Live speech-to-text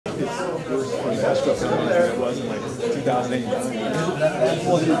worse for the Astro County than it was in like 2008.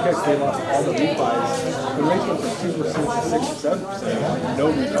 Well, you catch they lost all the refis. The rates went from 2% to 6 or 7%. No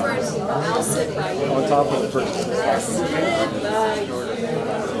refis. On top of the purchases.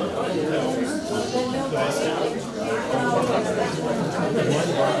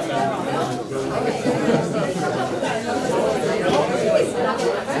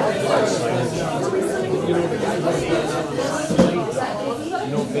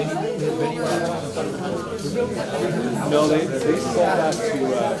 No, they sold that to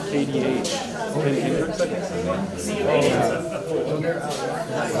KDH. Ken Hendricks, I think is his name.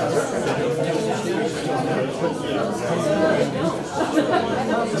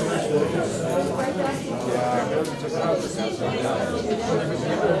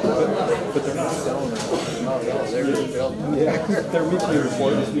 But they're not selling it. Their weekly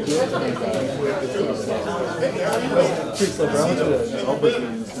report is good. Pretty slow. I went to the Albert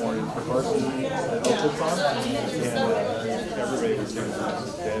meeting this morning for Carson. Outputs on, and everybody was doing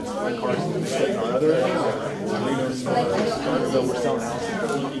dead. Carson, our other end, so we're selling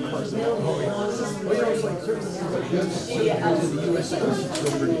houses.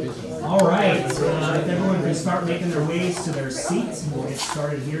 All right, if everyone can start making their ways to their seats, we'll get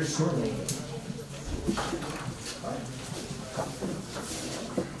started here shortly.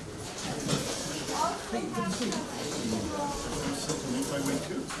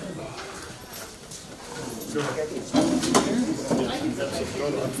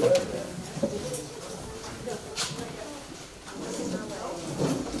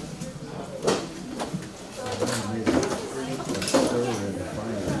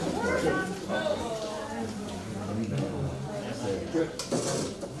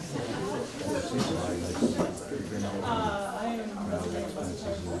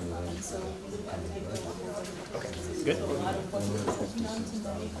 Good.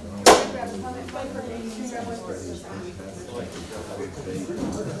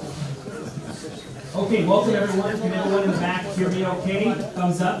 Okay, welcome everyone. Can everyone in the back hear me okay?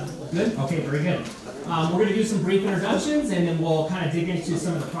 Thumbs up? Good? Okay, very good. We're going to do some brief introductions and then we'll kind of dig into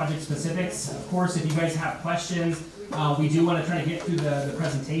some of the project specifics. Of course, if you guys have questions, we do want to try to get through the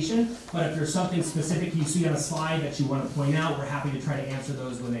presentation, but if there's something specific you see on a slide that you want to point out, we're happy to try to answer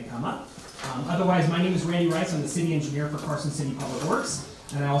those when they come up. Otherwise, my name is Randy Rice. I'm the city engineer for Carson City Public Works.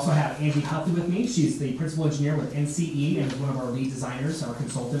 And I also have Angie Huffley with me. She's the principal engineer with NCE and is one of our lead designers, our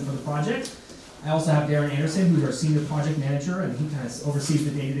consultant for the project. I also have Darren Anderson, who's our senior project manager, and he kind of oversees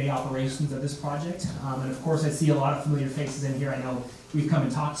the day-to-day operations of this project. And of course, I see a lot of familiar faces in here. I know we've come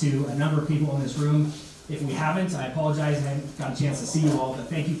and talked to a number of people in this room. If we haven't, I apologize. I haven't got a chance to see you all, but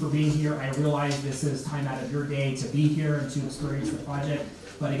thank you for being here. I realize this is time out of your day to be here and to experience the project.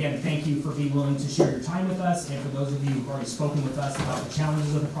 But again, thank you for being willing to share your time with us. And for those of you who've already spoken with us about the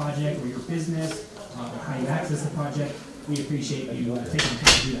challenges of the project or your business or how you access the project, we appreciate you taking the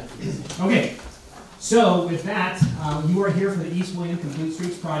time to do that. Okay, so with that, you are here for the East William Complete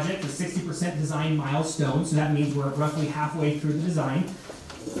Streets project, the 60% design milestone. So that means we're roughly halfway through the design.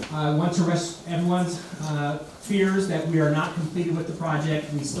 I want to rest everyone's fears that we are not completed with the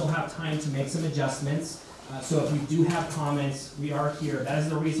project. We still have time to make some adjustments. So if you do have comments, we are here. That is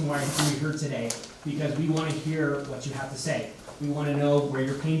the reason why we're here today, because we want to hear what you have to say. We want to know where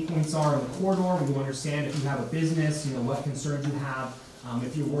your pain points are in the corridor. We want to understand if you have a business, what concerns you have.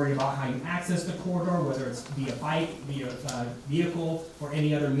 If you're worried about how you access the corridor, whether it's via bike, via vehicle, or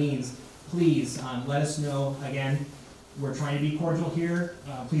any other means, please let us know. Again, we're trying to be cordial here.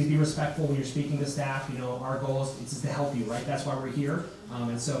 Please be respectful when you're speaking to staff. Our goal is just to help you, right? That's why we're here.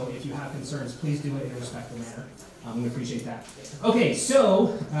 And so if you have concerns, please do it in a respectful manner. We appreciate that. Okay,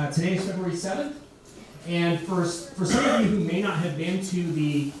 so today is February 7th. And for some of you who may not have been to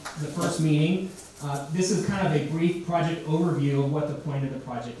the first meeting, this is kind of a brief project overview of what the point of the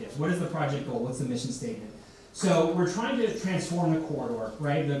project is. What is the project goal? What's the mission statement? So we're trying to transform the corridor,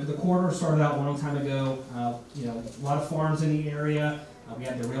 right? The corridor started out a long time ago. A lot of farms in the area. We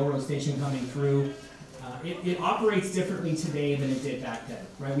had the railroad station coming through. It operates differently today than it did back then,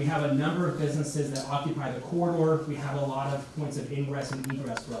 right? We have a number of businesses that occupy the corridor. We have a lot of points of ingress and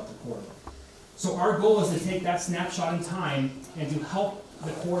egress throughout the corridor. So our goal is to take that snapshot in time and to help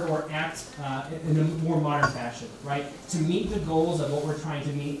the corridor act in a more modern fashion, right? To meet the goals of what we're trying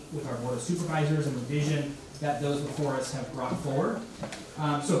to meet with our board of supervisors and the vision that those before us have brought forward.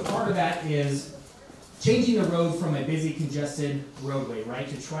 So part of that is changing the road from a busy, congested roadway, right,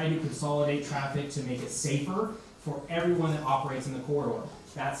 to try to consolidate traffic to make it safer for everyone that operates in the corridor.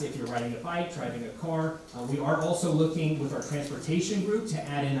 That's if you're riding a bike, driving a car. We are also looking with our transportation group to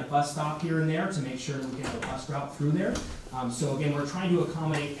add in a bus stop here and there to make sure we can have a bus route through there. So again, we're trying to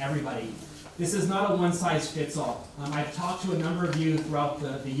accommodate everybody. This is not a one-size-fits-all. I've talked to a number of you throughout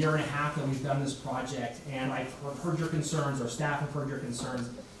the year and a half that we've done this project, and I've heard your concerns, our staff have heard your concerns.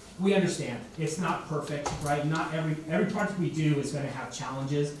 We understand. It's not perfect, right? Not every project we do is going to have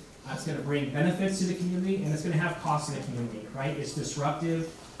challenges. It's going to bring benefits to the community, and it's going to have costs to the community, right? It's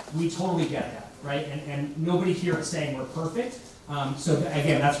disruptive. We totally get that, right? And nobody here is saying we're perfect. So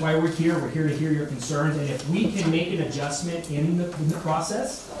again, that's why we're here. We're here to hear your concerns, and if we can make an adjustment in the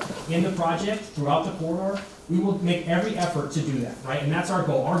process, in the project, throughout the corridor, we will make every effort to do that, right? And that's our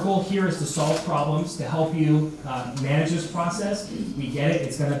goal. Our goal here is to solve problems, to help you manage this process. We get it.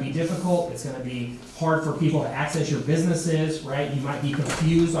 It's going to be difficult. It's going to be hard for people to access your businesses, right? You might be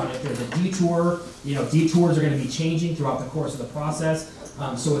confused on if there's a detour. You know, detours are going to be changing throughout the course of the process.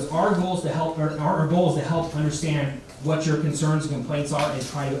 So it's our goals to help, or our goal is to help understand what your concerns and complaints are and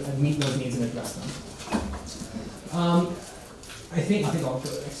try to meet those needs and address them. I think I'll go to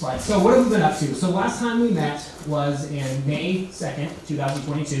the next slide. So what have we been up to? So last time we met was in May 2nd,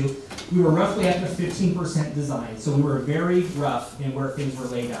 2022. We were roughly at the 15% design. So we were very rough in where things were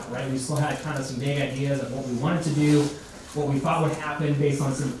laid out, right? We still had kind of some vague ideas of what we wanted to do, what we thought would happen based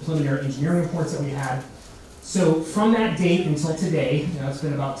on some preliminary engineering reports that we had. So from that date until today, you know, it's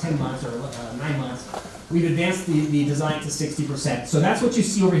been about 10 months or 9 months, we've advanced the design to 60%. So that's what you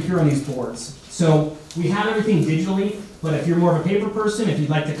see over here on these boards. So we have everything digitally, but if you're more of a paper person, if you'd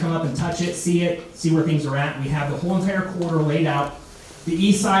like to come up and touch it, see where things are at, we have the whole entire corridor laid out. The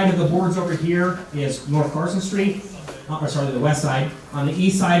east side of the boards over here is North Carson Street, or sorry, the west side. On the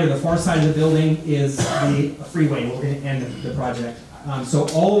east side or the far side of the building is the freeway where we're going to end the project. So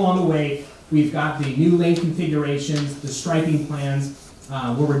all along the way, we've got the new lane configurations, the striping plans,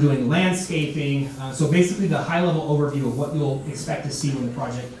 where we're doing landscaping. So basically the high-level overview of what you'll expect to see when the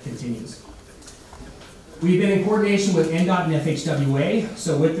project continues. We've been in coordination with NDOT and FHWA.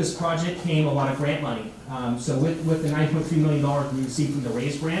 So with this project came a lot of grant money. So with the $9.3 million we received from the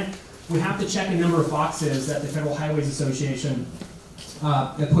RAISE grant, we have to check a number of boxes that the Federal Highways Association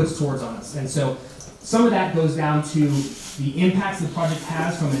puts towards on us. And so some of that goes down to the impacts the project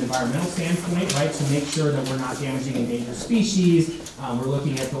has from an environmental standpoint, right, to make sure that we're not damaging endangered species. We're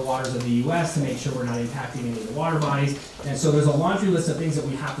looking at the waters of the U.S. to make sure we're not impacting any of the water bodies. And so there's a laundry list of things that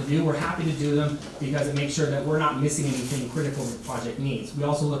we have to do. We're happy to do them because it makes sure that we're not missing anything critical that the project needs. We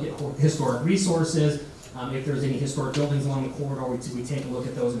also look at historic resources. If there's any historic buildings along the corridor, we take a look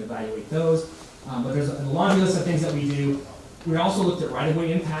at those and evaluate those. But there's a laundry list of things that we do. We also looked at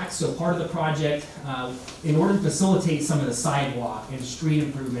right-of-way impacts. So part of the project, in order to facilitate some of the sidewalk and street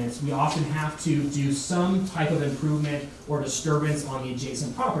improvements, we often have to do some type of improvement or disturbance on the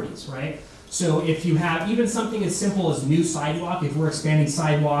adjacent properties, right? So if you have even something as simple as new sidewalk, if we're expanding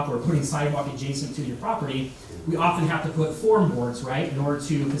sidewalk or putting sidewalk adjacent to your property, we often have to put form boards, right, in order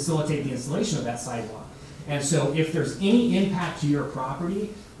to facilitate the installation of that sidewalk. And so if there's any impact to your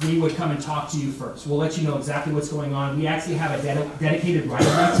property, we would come and talk to you first. We'll let you know exactly what's going on. We actually have a dedicated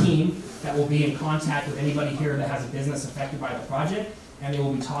right-of-way team that will be in contact with anybody here that has a business affected by the project, and they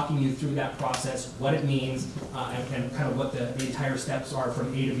will be talking you through that process, what it means, and kind of what the entire steps are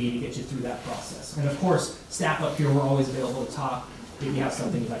from A to B to get you through that process. And of course, staff up here, we're always available to talk if you have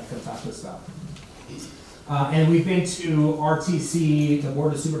something you'd like to come talk to us about. And we've been to RTC, the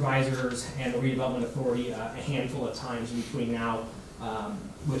Board of Supervisors, and the Redevelopment Authority a handful of times between now,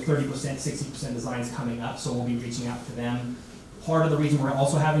 with 30%, 60% designs coming up, so we'll be reaching out to them. Part of the reason we're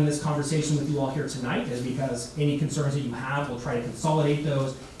also having this conversation with you all here tonight is because any concerns that you have, we'll try to consolidate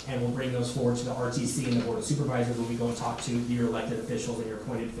those, and we'll bring those forward to the RTC and the Board of Supervisors when we go and talk to your elected officials and your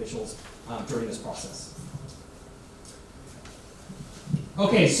appointed officials during this process.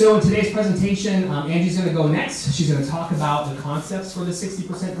 Okay, so in today's presentation, Angie's going to go next. She's going to talk about the concepts for the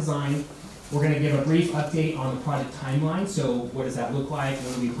 60% design. We're going to give a brief update on the project timeline. So what does that look like?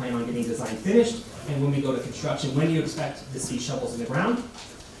 When do we plan on getting design finished? And when we go to construction, when do you expect to see shovels in the ground?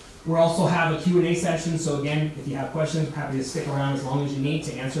 We'll also have a Q&A session. So again, if you have questions, we're happy to stick around as long as you need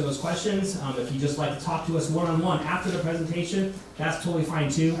to answer those questions. If you just like to talk to us one-on-one after the presentation, that's totally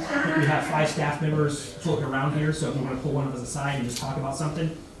fine too. I think we have 5 staff members floating around here. So if you want to pull one of us aside and just talk about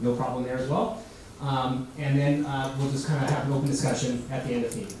something, no problem there as well. And then we'll just kind of have an open discussion at the end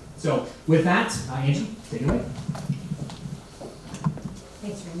of the meeting. So with that, Angie, take it away.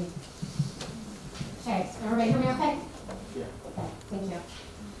 Thanks, Randy. Okay, everybody hear me okay? Yeah. Okay, thank you.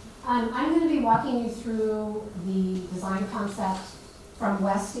 I'm going to be walking you through the design concept from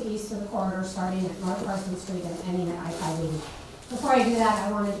west to east of the corridor, starting at North Carson Street and ending at I-580. Before I do that,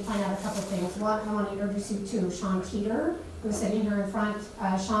 I wanted to point out a couple things. One, I want to introduce you to Sean Teeter, who's sitting here in front.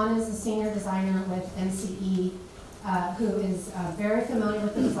 Sean is a senior designer with NCE who is very familiar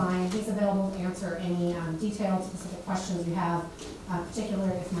with the design. He's available to answer any detailed, specific questions you have,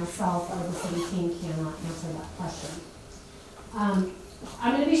 particularly if myself or the city team cannot answer that question.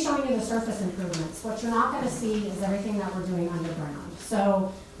 I'm going to be showing you the surface improvements. What you're not going to see is everything that we're doing underground.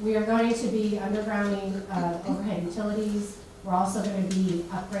 So we are going to be undergrounding overhead utilities. We're also going to be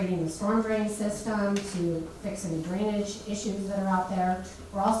upgrading the storm drain system to fix any drainage issues that are out there.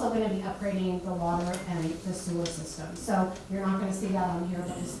 We're also going to be upgrading the water and the sewer system. So you're not going to see that on here,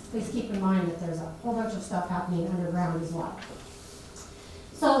 but just please keep in mind that there's a whole bunch of stuff happening underground as well.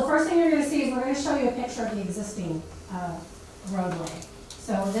 So the first thing you're going to see is we're going to show you a picture of the existing roadway.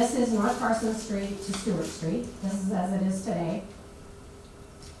 So this is North Carson Street to Stewart Street. This is as it is today.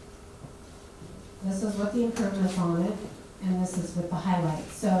 This is with the improvements on it, and this is with the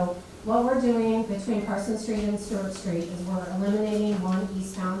highlights. So what we're doing between Carson Street and Stewart Street is we're eliminating one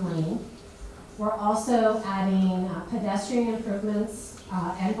eastbound lane. We're also adding pedestrian improvements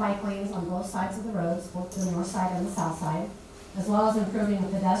and bike lanes on both sides of the roads, both the north side and the south side, as well as improving the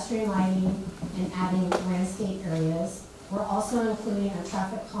pedestrian lighting and adding landscape areas. We're also including a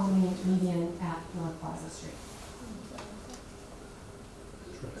traffic calming median at North Plaza Street.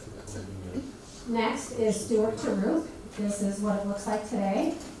 Next is Stewart to Ruth. This is what it looks like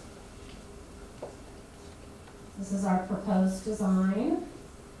today. This is our proposed design.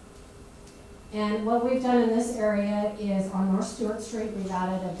 And what we've done in this area is on North Stewart Street, we've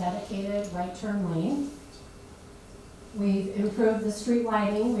added a dedicated right turn lane. We've improved the street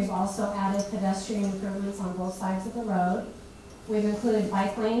lighting. We've also added pedestrian improvements on both sides of the road. We've included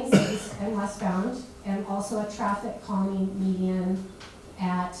bike lanes, east and westbound, and also a traffic calming median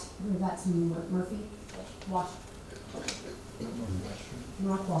at, that's Murphy, North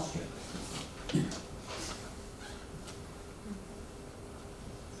Wall Street.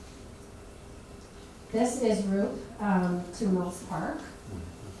 This is route to Mills Park.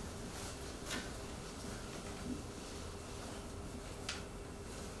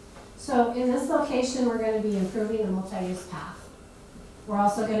 So in this location, we're going to be improving the multi-use path. We're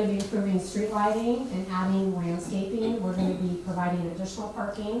also going to be improving street lighting and adding landscaping. We're going to be providing additional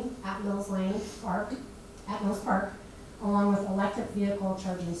parking at Mills Park, along with electric vehicle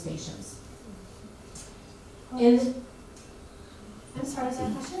charging stations. I'm sorry, is that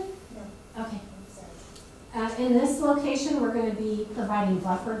a question? No. Okay. In this location, we're going to be providing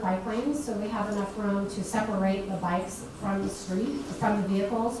buffered bike lanes, so we have enough room to separate the bikes from the street, from the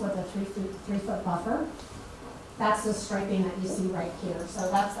vehicles with a 3 foot buffer. That's the striping that you see right here. So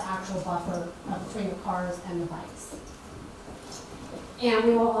that's the actual buffer between the cars and the bikes. And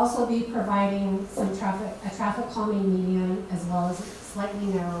we will also be providing some traffic calming median, as well as slightly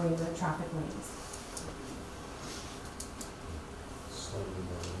narrowing the traffic lanes.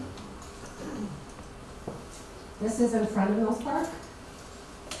 This is in front of Mills Park.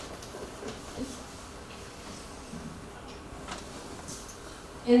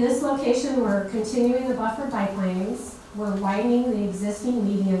 In this location, we're continuing the buffered bike lanes. We're widening the existing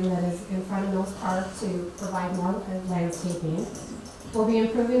median that is in front of Mills Park to provide more landscaping. We'll be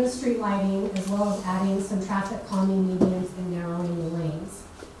improving the street lighting, as well as adding some traffic calming medians and narrowing the lanes.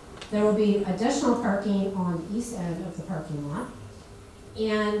 There will be additional parking on the east end of the parking lot.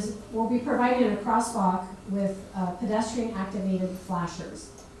 And we'll be providing a crosswalk with pedestrian activated flashers.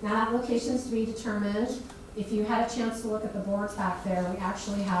 Now that location's to be determined. If you had a chance to look at the boards back there, we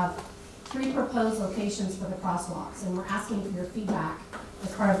actually have 3 proposed locations for the crosswalks, and we're asking for your feedback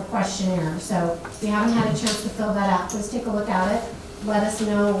as part of the questionnaire. So if you haven't had a chance to fill that out, please take a look at it. Let us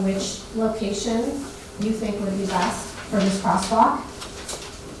know which location you think would be best for this crosswalk.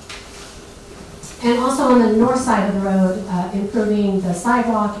 And also on the north side of the road, improving the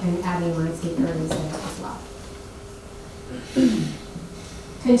sidewalk and adding landscape areas there as well.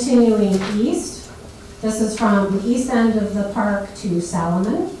 Continuing east, this is from the east end of the park to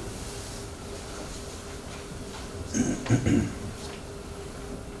Salomon.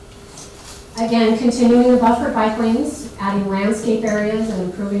 Again, continuing the buffered bike lanes, adding landscape areas and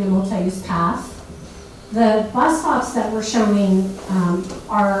improving the multi-use path. The bus stops that we're showing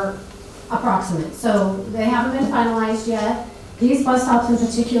are approximate, so they haven't been finalized yet. These bus stops in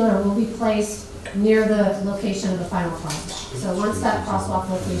particular will be placed near the location of the final crosswalk. So once that crosswalk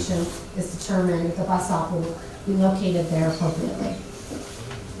location is determined, the bus stop will be located there appropriately.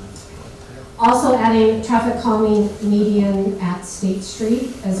 Also adding traffic calming median at State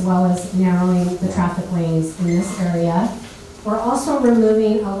Street, as well as narrowing the traffic lanes in this area. We're also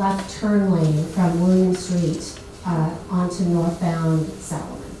removing a left turn lane from William Street onto northbound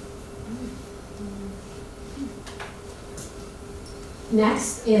Salomon.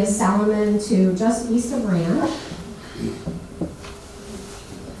 Next is Salomon to just east of Rand.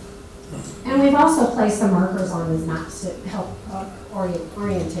 And we've also placed some markers on these maps to help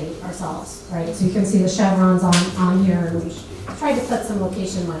orientate ourselves, right? So you can see the chevrons on here, and we tried to put some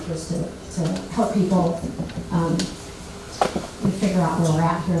location markers to help people figure out where we're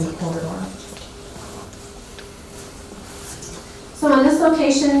at here in the corridor. So on this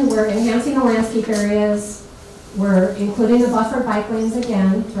location, we're enhancing the landscape areas. We're including the buffered bike lanes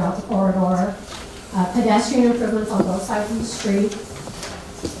again throughout the corridor, pedestrian improvements on both sides of the street.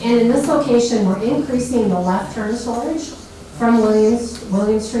 And in this location, we're increasing the left turn storage from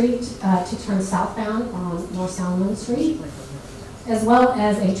William Street to turn southbound on North Salmon Street, as well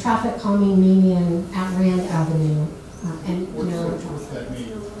as a traffic calming median at Rand Avenue and narrow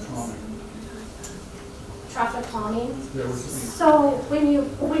traffic calming. So when you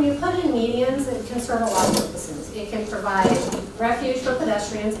put in medians, it can serve a lot of purposes. It can provide refuge for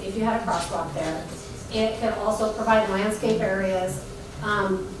pedestrians if you had a crosswalk there. It can also provide landscape areas,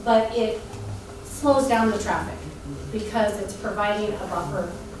 but it slows down the traffic because it's providing a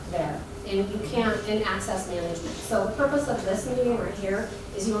buffer there. And you can't in access management. So the purpose of this median right here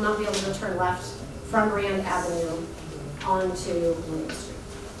is you will not be able to turn left from Rand Avenue onto William Street.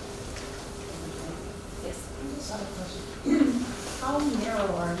 How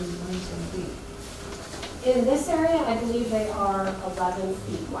narrow are these lanes going to be? In this area, I believe they are 11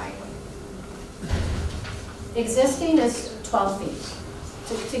 feet wide. Existing is 12 feet.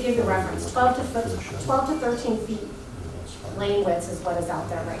 To give you reference, 12 to 13 feet lane width is what is out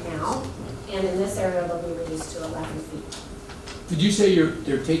there right now. And in this area, they'll be reduced to 11 feet. Did you say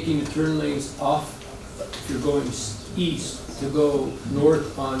they're taking the turn lanes off if you're going east to go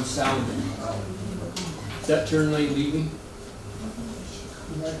north on Salmon? Is that turn lane leaving?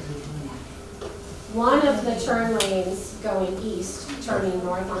 One of the turn lanes going east, turning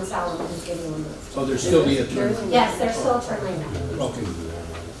north on Salmon, is getting removed. Oh, there'll still be a turn lane? Yes, there's still a turn lane now. Okay.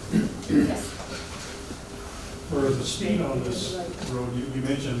 Yes. For the speed on this road, you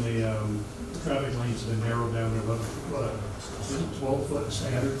mentioned the traffic lanes have been narrowed down to 12-foot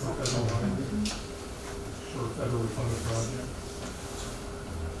standard for federally funded project.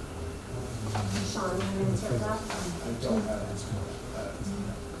 Sean, can you answer that? I don't have his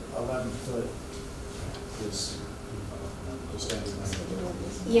 11-foot is the standard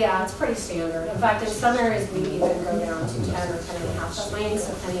length. Yeah, it's pretty standard. In fact, in some areas, we even go down to 10 or 10.5 foot lanes,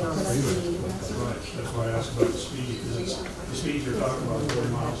 depending on the speed. Right, that's why I asked about the speed, because the speed you're talking about, 40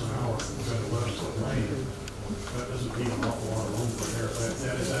 miles an hour, you've got a 11-foot lane. That doesn't leave an awful lot of room for there.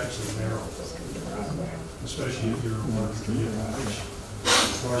 That is actually narrow, especially if you're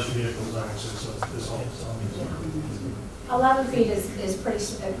large vehicles access this whole time. 11 feet is pretty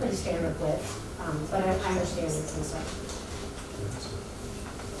standard width, but I understand the concern.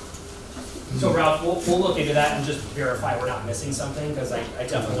 So Ralph, we'll look into that and just verify we're not missing something, because I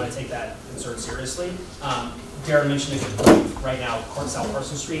definitely want to take that concern seriously. Darren mentioned it right now, South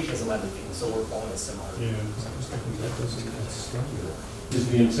Carson Street is 11 feet, so we're following a similar. Yeah. Is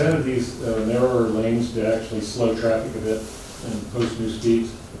the intent of these narrower lanes to actually slow traffic a bit and post new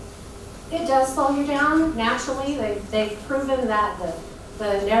speeds? It does slow you down naturally. They've proven that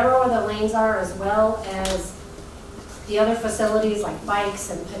the narrower the lanes are, as well as the other facilities like bikes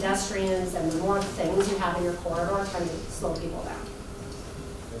and pedestrians and the more things you have in your corridor, tend to slow people down.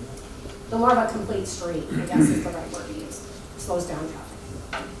 The more of a complete street, I guess is the right word to use, slows down traffic.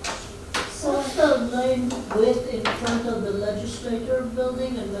 So what's the lane width in front of the legislature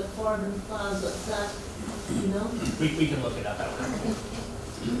building and the Carbon Plaza? Is that, you know? We can look it up.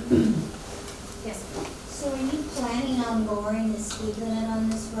 Yes. So are you planning on lowering the speed limit on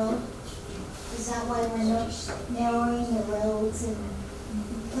this road? Is that why we're not narrowing the roads and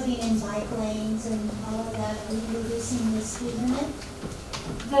putting in bike lanes and all of that? Are you reducing the speed limit?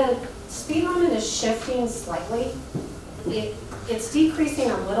 The speed limit is shifting slightly. It's decreasing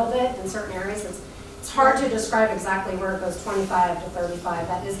a little bit in certain areas. It's hard to describe exactly where it goes 25 to 35.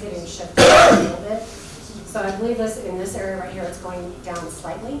 That is getting shifted a little bit. So I believe in this area right here, it's going down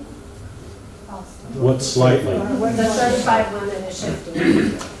slightly. What slightly? The 35 limit is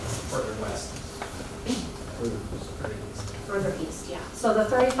shifting. Further west. Further east, yeah. So the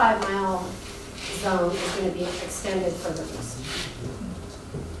 35-mile zone is going to be extended further east.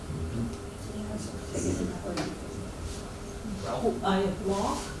 By a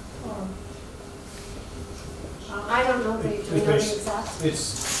block or? I don't know, do you know the exact?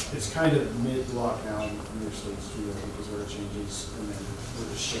 It's kind of mid-block now near State Street, I think is where it changes, and then we're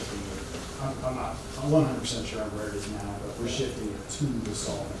just shifting it. I'm 100% sure where it is now, but we're shifting it to the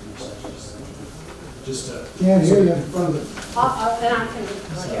Salt intersection. Just to. Yeah, here you in front of it. Then I can,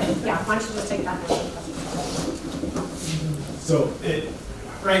 yeah, why don't you just take that one? So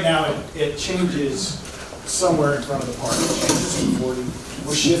right now, it changes somewhere in front of the park. It changes to 40.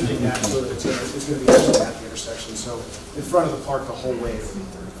 We're shifting that so that it's going to be actually at the intersection. So in front of the park the whole way it will be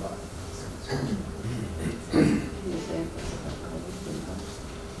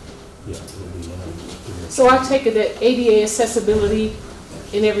 35. So I take it that ADA accessibility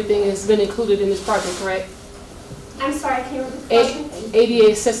and everything has been included in this project, correct? I'm sorry, can you repeat the question?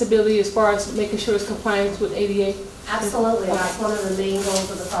 ADA accessibility as far as making sure it's compliant with ADA? Absolutely, that's one of the main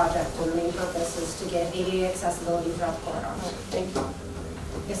goals of the project, and the main purpose is to get ADA accessibility throughout the corridor. Thank you.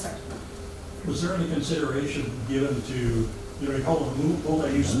 Yes, sir. Was there any consideration given to, you know, you call it a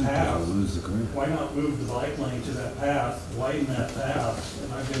multi-use path? Why not move the bike lane to that path, widen that path?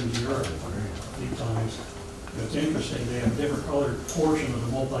 And I've been to Europe a few times. It's interesting, they have a different colored portion of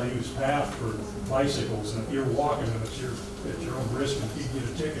the multi-use path for bicycles, and if you're walking and it's at your own risk, and if you get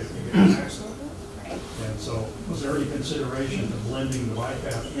a ticket, you get an accident. And so, was there any consideration of blending the bike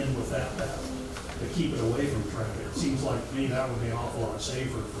path in with that path to keep it away from traffic? It seems like to me that would be an awful lot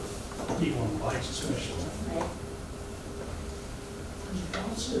safer for people on bikes especially.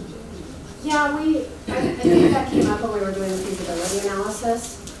 Yeah, I think that came up when we were doing the feasibility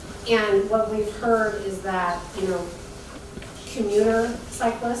analysis. And what we've heard is that, you know, commuter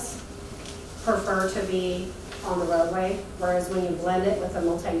cyclists prefer to be on the roadway, whereas when you blend it with a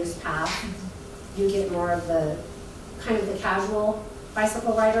multi-use path, you get more of the, kind of the casual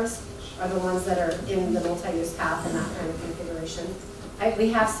bicycle riders are the ones that are in the multi-use path in that kind of configuration.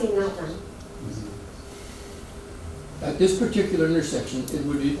 We have seen that done. At this particular intersection, it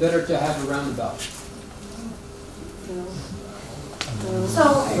would be better to have a roundabout.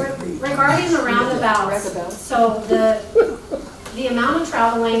 So regarding the roundabouts, so the amount of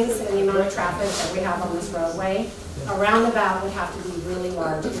travel lanes and the amount of traffic that we have on this roadway, a roundabout would have to be really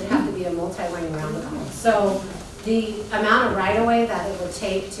large. It would have to be a multi-lane roundabout. So the amount of right-of-way that it would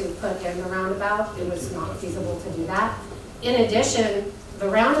take to put in the roundabout, it was not feasible to do that. In addition, the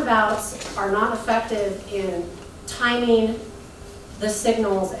roundabouts are not effective in timing the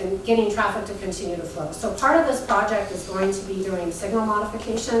signals and getting traffic to continue to flow. So part of this project is going to be doing signal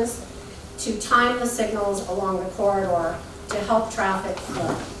modifications to time the signals along the corridor to help traffic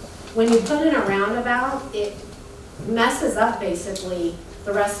flow. When you put in a roundabout, it messes up basically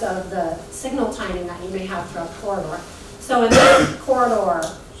the rest of the signal timing that you may have throughout the corridor. So in this corridor,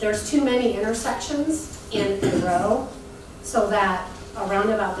 there's too many intersections in a row so that a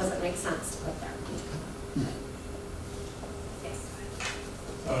roundabout doesn't make sense to put there.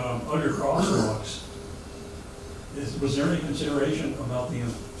 Under crosswalks, was there any consideration about the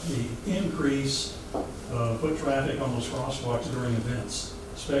increase of foot traffic on those crosswalks during events,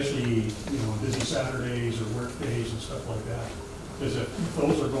 especially, you know, busy Saturdays or work days and stuff like that? Because if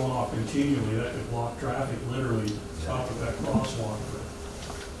those are going off continually, that could block traffic literally off of that crosswalk for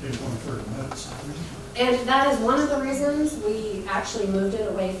 10, 20, 30 minutes. And that is one of the reasons we actually moved it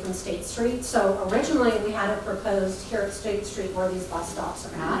away from State Street. So originally we had it proposed here at State Street where these bus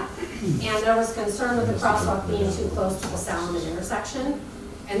stops are at. And there was concern with the crosswalk being too close to the Salomon intersection.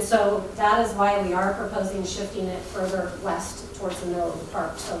 And so that is why we are proposing shifting it further west towards the middle of the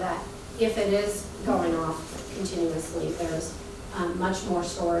park so that if it is going off continuously, there's much more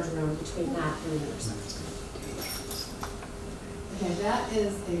storage room between that and the intersection. Okay, that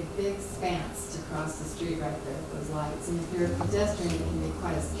is a big expanse to cross the street right there with those lights. And if you're a pedestrian, it can be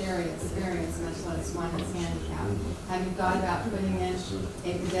quite a scary experience, much less one that's handicapped. Have you thought about putting in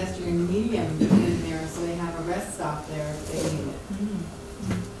a pedestrian medium in there so they have a rest stop there if they need it?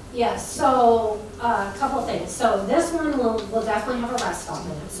 Yes, so a couple of things. So this one will definitely have a rest stop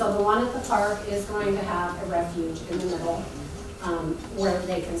in it. So the one at the park is going to have a refuge in the middle where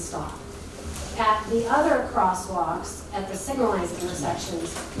they can stop. At the other crosswalks, at the signalized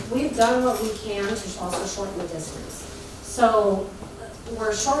intersections, we've done what we can to also shorten the distance. So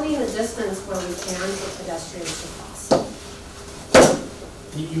we're shortening the distance where we can for pedestrians to cross.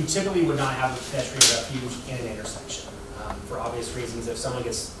 You typically would not have a pedestrian refuge in an intersection. For obvious reasons, if someone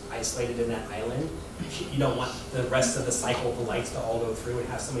gets isolated in that island, you don't want the rest of the cycle of the lights to all go through and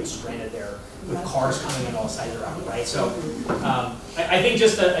have somebody stranded there with cars coming on all sides around, right? So I think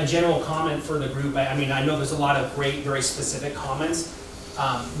just a general comment for the group, I mean, I know there's a lot of great, very specific comments.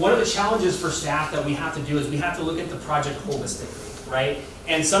 One of the challenges for staff that we have to do is we have to look at the project holistically, right?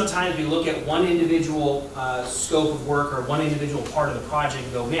 And sometimes we look at one individual scope of work or one individual part of the project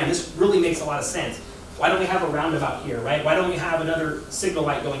and go, man, this really makes a lot of sense. Why don't we have a roundabout here, right? Why don't we have another signal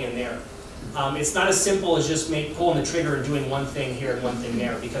light going in there? It's not as simple as just pulling the trigger and doing one thing here and one thing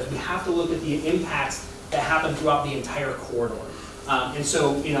there, because we have to look at the impacts that happen throughout the entire corridor. And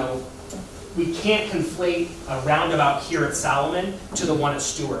so, you know, we can't conflate a roundabout here at Salomon to the one at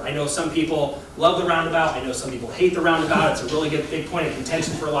Stewart. I know some people love the roundabout. I know some people hate the roundabout. It's a really big point of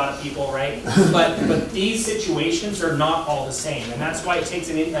contention for a lot of people, right? But these situations are not all the same. And that's why it takes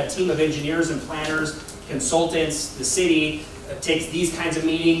a team of engineers and planners, consultants, the city, takes these kinds of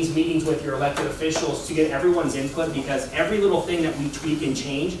meetings with your elected officials to get everyone's input, because every little thing that we tweak and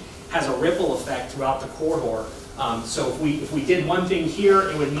change has a ripple effect throughout the corridor. So if we did one thing here,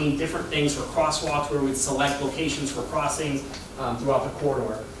 it would mean different things for crosswalks, where we'd select locations for crossings throughout the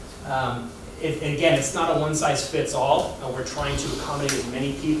corridor. Again, it's not a one-size-fits-all. We're trying to accommodate as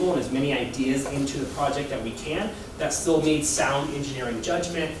many people and as many ideas into the project that we can. That still meets sound engineering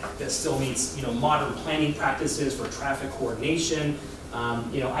judgment. That still meets, you know, modern planning practices for traffic coordination.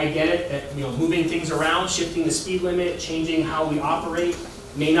 You know, I get it that, you know, moving things around, shifting the speed limit, changing how we operate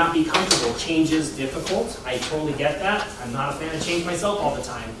may not be comfortable. Change is difficult. I totally get that. I'm not a fan of change myself all the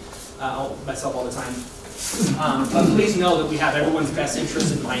time. But please know that we have everyone's best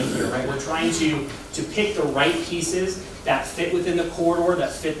interest in mind here, right? We're trying to pick the right pieces that fit within the corridor,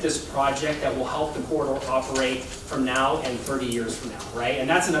 that fit this project, that will help the corridor operate from now and 30 years from now, right? And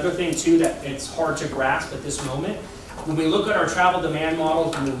that's another thing too that it's hard to grasp at this moment. When we look at our travel demand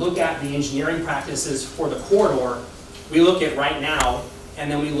models, when we look at the engineering practices for the corridor, we look at right now, and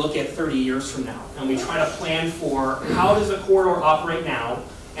then we look at 30 years from now. And we try to plan for how does the corridor operate now,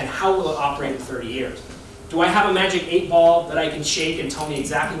 and how will it operate in 30 years. Do I have a magic 8 ball that I can shake and tell me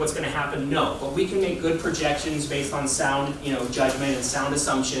exactly what's going to happen? No, but we can make good projections based on sound, you know, judgment and sound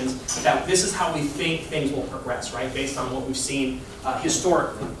assumptions that this is how we think things will progress, right? Based on what we've seen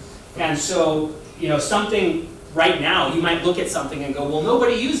historically. And so, you know, something right now, you might look at something and go, well,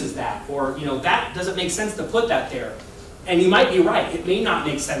 nobody uses that, or, you know, that doesn't make sense to put that there. And you might be right. It may not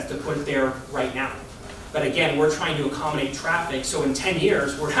make sense to put it there right now. But again, we're trying to accommodate traffic, so in 10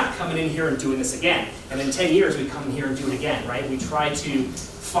 years, we're not coming in here and doing this again. And in 10 years, we come in here and do it again, right? We try to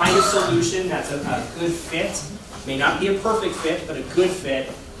find a solution that's a good fit. May not be a perfect fit, but a good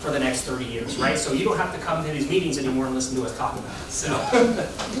fit for the next 30 years, right? So you don't have to come to these meetings anymore and listen to us talk about it. So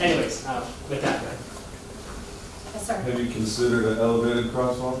anyways, with that, right? Yes, sir. Have you considered an elevated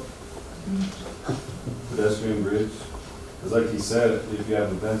crosswalk? Pedestrian bridge? Because like he said, if you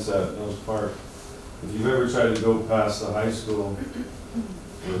have events at Mills Park, if you've ever tried to go past the high school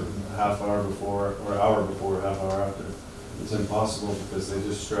for half hour before, or hour before, half hour after, it's impossible because they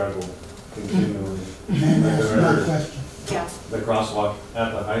just straddle continually. Yeah. The crosswalk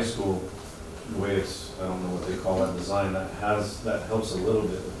at the high school, the way it's, I don't know what they call that design, that helps a little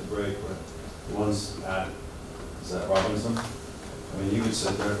bit with the break, but the ones at, is that Robinson? I mean, you could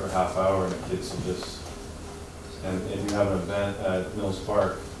sit there for a half hour and the kids will just, and if you have an event at Mills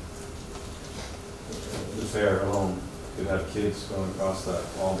Park, the fair alone could have kids going across that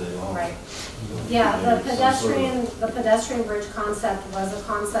all day long. Right. Yeah, the pedestrian bridge concept was a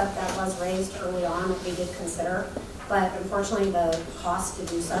concept that was raised early on that we did consider, but unfortunately the cost to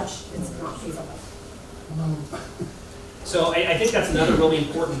do such is not feasible. So I think that's another really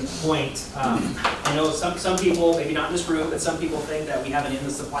important point. I know some people, maybe not in this room, but some people think that we have an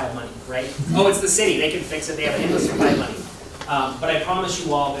endless supply of money, right? Oh, it's the city, they can fix it, they have an endless supply of money. But I promise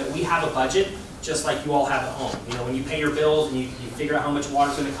you all that we have a budget just like you all have at home. You know, when you pay your bills and you figure out how much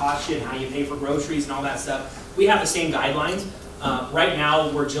water's gonna cost you and how you pay for groceries and all that stuff, we have the same guidelines. Right now,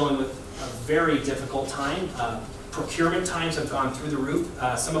 we're dealing with a very difficult time. Procurement times have gone through the roof.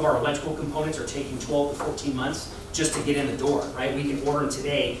 Some of our electrical components are taking 12 to 14 months just to get in the door, right? We can order them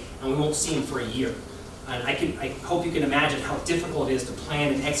today and we won't see them for a year. And I hope you can imagine how difficult it is to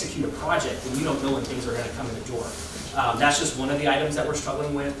plan and execute a project when you don't know when things are gonna come in the door. That's just one of the items that we're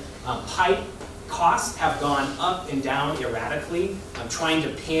struggling with. Pipe costs have gone up and down erratically. Trying to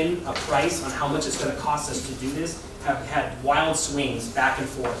pin a price on how much it's going to cost us to do this have had wild swings back and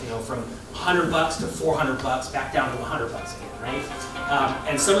forth, you know, from $100 to $400, back down to $100 again, right?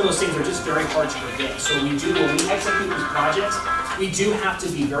 And some of those things are just very hard to predict. So when we execute these projects, we do have to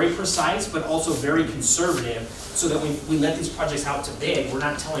be very precise, but also very conservative, so that when we let these projects out to bid, we're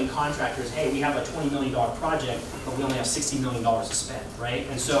not telling contractors, hey, we have a $20 million project, but we only have $60 million to spend, right?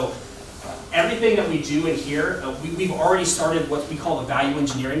 And so everything that we do in here, we've already started what we call the value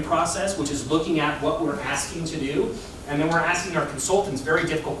engineering process, which is looking at what we're asking to do, and then we're asking our consultants very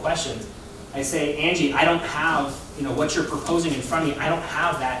difficult questions. I say, Angie, I don't have, you know, what you're proposing in front of me, I don't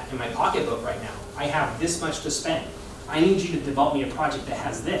have that in my pocketbook right now. I have this much to spend. I need you to develop me a project that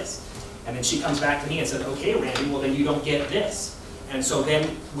has this. And then she comes back to me and says, okay, Randy, well then you don't get this. And so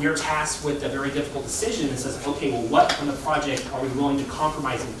then we're tasked with a very difficult decision and says, okay, well what from the project are we willing to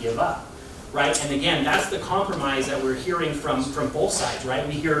compromise and give up, right? And again, that's the compromise that we're hearing from both sides, right?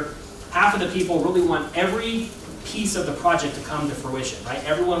 We hear half of the people really want every piece of the project to come to fruition, right?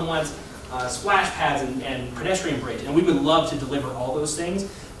 Everyone wants splash pads and pedestrian bridge, and we would love to deliver all those things,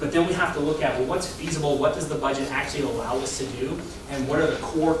 but then we have to look at, well, what's feasible, what does the budget actually allow us to do, and what are the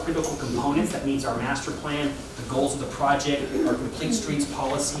core critical components that meets our master plan, the goals of the project, our complete streets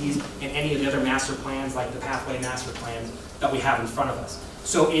policies, and any of the other master plans like the pathway master plans that we have in front of us.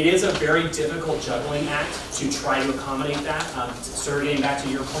 So it is a very difficult juggling act to try to accommodate that. Sort of getting back to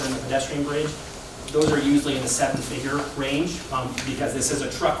your point on the pedestrian bridge, those are usually in the 7-figure range because this is a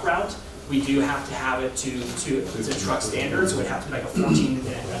truck route. We do have to have it to truck standards, so it would have to be like a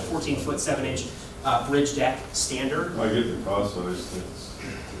 14-foot, 7-inch bridge deck standard. I get the cost, so it's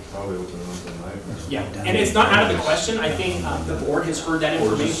probably within a nightmare. Yeah, and it's not out of the question. I think the board has heard that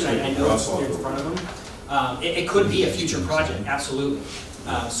information. I know it's in front of them. It could be a future project, absolutely.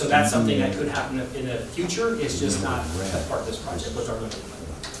 So that's something that could happen in the future. It's just not part of this project with our limited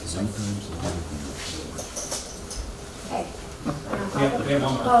budget. So. Okay. We have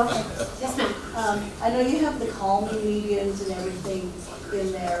one more. Oh, okay. Yes, ma'am. I know you have the calming medians and everything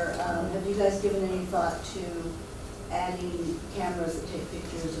in there. Have you guys given any thought to adding cameras that take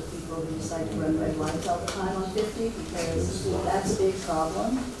pictures of people who decide to run red lights all the time on 50? Because that's a big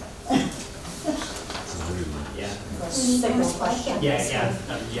problem. Yeah. Signal question. Yeah.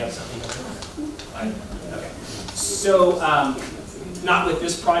 You have something? Okay. So, not with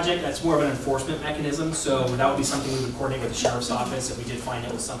this project, that's more of an enforcement mechanism, so that would be something we would coordinate with the sheriff's office if we did find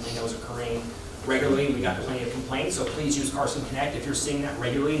it was something that was occurring regularly. We got plenty of complaints, so please use Carson Connect. If you're seeing that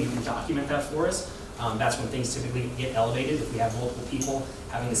regularly and you can document that for us, that's when things typically get elevated. If we have multiple people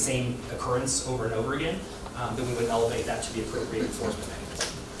having the same occurrence over and over again, then we would elevate that to the appropriate enforcement mechanism.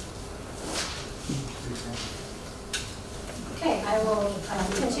 Okay, I will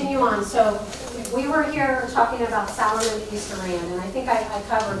continue on. So we were here talking about Salem and Easter Rand, and I think I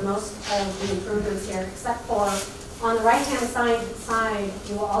covered most of the improvements here, except for on the right-hand side,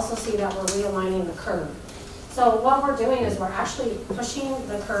 you will also see that we're realigning the curb. So what we're doing is we're actually pushing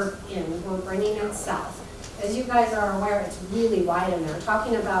the curb in. We're bringing it south. As you guys are aware, it's really wide in there. We're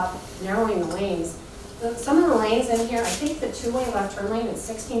talking about narrowing the lanes. Some of the lanes in here, I think the two-way left turn lane is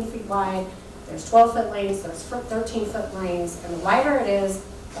 16 feet wide. There's 12-foot lanes, there's 13-foot lanes, and the wider it is,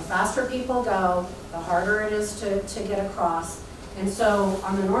 the faster people go, the harder it is to get across. And so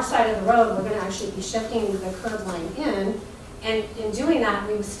on the north side of the road, we're going to actually be shifting the curb line in, and in doing that,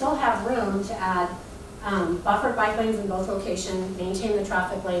 we still have room to add buffered bike lanes in both locations, maintain the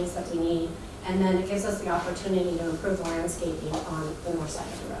traffic lanes that we need, and then it gives us the opportunity to improve the landscaping on the north side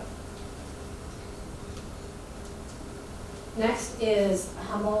of the road. Next is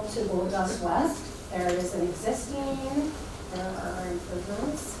Humboldt to Gold Dust West. There is an existing, there are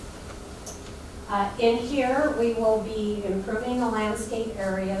improvements. In here, we will be improving the landscape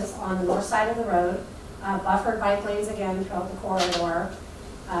areas on the north side of the road, buffered bike lanes again throughout the corridor.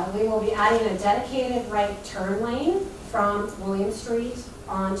 We will be adding a dedicated right turn lane from William Street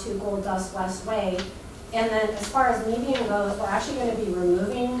onto Gold Dust West Way. And then as far as median goes, we're actually going to be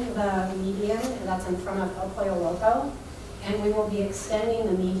removing the median that's in front of El Pollo Loco. And we will be extending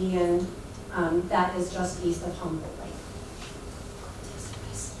the median that is just east of Humboldt Lake.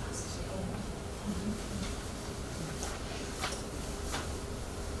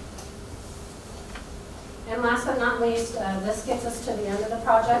 And last but not least, this gets us to the end of the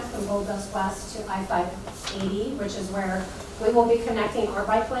project from Gold Dust West to I-580, which is where we will be connecting our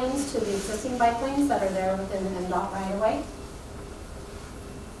bike lanes to the existing bike lanes that are there within the NDOT right-of-way,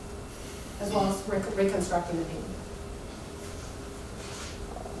 as well as reconstructing the pavement.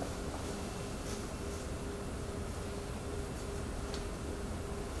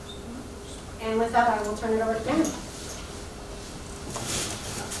 And with that, I will turn it over to Dan.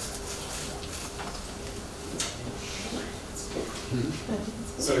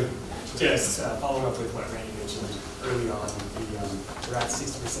 So just following up with what Randy mentioned early on, we're at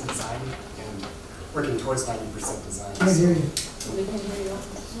 60% design and working towards 90% design. I hear you. We can hear you.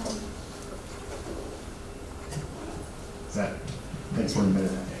 Thanks for a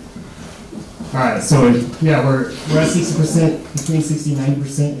minute. All right, so yeah, we're at 60%. Between 60 and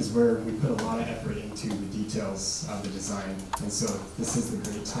 90% is where we put a lot of effort into the details of the design, and so this is the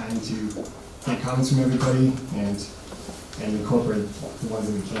great time to get comments from everybody and incorporate the ones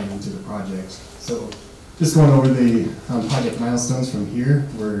that we can into the project. So just going over the project milestones from here,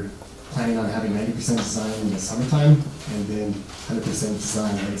 we're planning on having 90% design in the summertime and then 100%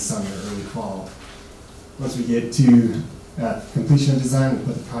 design late summer, early fall. Once we get to completion of design, we'll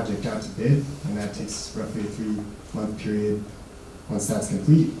put the project out to bid, and that takes roughly a 3-month period. Once that's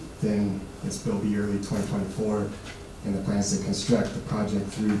complete, then it's will be early 2024, and the plans to construct the project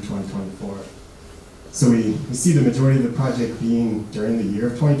through 2024. So we see the majority of the project being during the year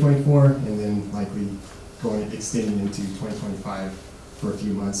of 2024, and then likely extending into 2025 for a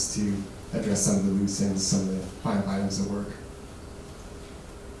few months to address some of the loose ends, some of the final items of work.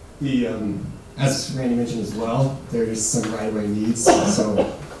 As Randy mentioned as well, there is some right-of-way needs.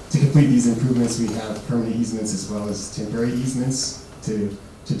 So to complete these improvements, we have permanent easements as well as temporary easements to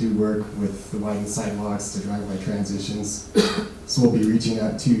do work with the widened sidewalks, to driveway transitions. So we'll be reaching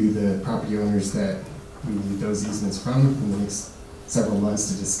out to the property owners that we need those easements from in the next several months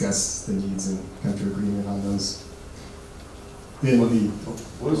to discuss the needs and come to agreement on those. Then what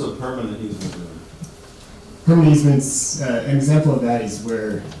is a permanent easement? Permanent easements, an example of that is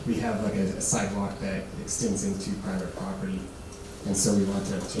where we have like a sidewalk that extends into private property, and so we want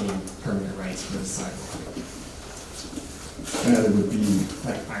to obtain permanent rights for the sidewalk. Another would be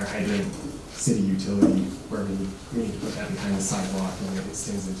like fire hydrant, city utility, where we need to put that behind the sidewalk and it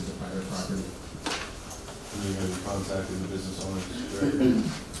extends into the private property. And you're going to be contacting the business owners, right?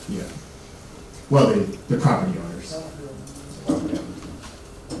 Yeah. Well, the property owners. Okay.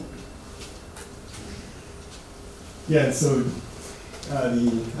 Yeah, so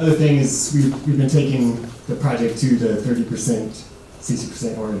the other thing is we've been taking the project to the 30%,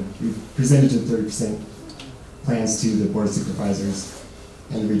 60%, or we've presented to the 30% plans to the Board of Supervisors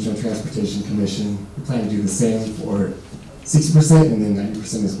and the Regional Transportation Commission. We plan to do the same for 60% and then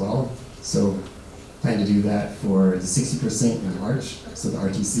 90% as well. So plan to do that for the 60% in March. So the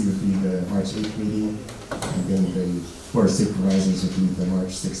RTC would be the March 8th meeting, and then the Board of Supervisors would be the March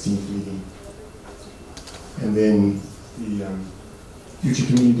 16th meeting. And then the future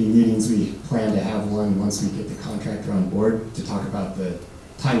community meetings, we plan to have one once we get the contractor on board to talk about the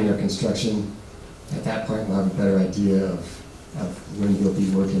timing of construction. At that point, we'll have a better idea of when he'll be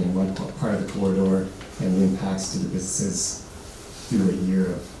working in one part of the corridor and the impacts to the businesses through a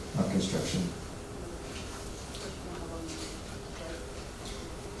year of construction.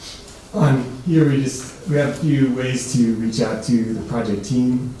 On here, we have a few ways to reach out to the project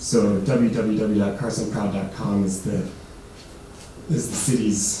team. So www.carsonproud.com is the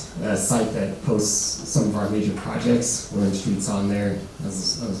city's site that posts some of our major projects. Orange Street's on there,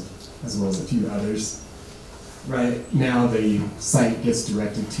 as well as a few others. Right now, the site gets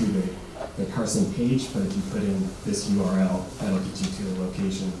directed to the Carson page, but if you put in this URL, that'll get you to the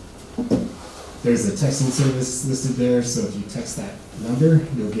location. There's a texting service listed there, so if you text that number,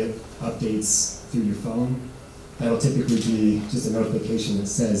 you'll get updates through your phone. That'll typically be just a notification that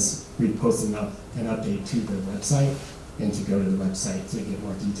says we posted an update to the website, and to go to the website to get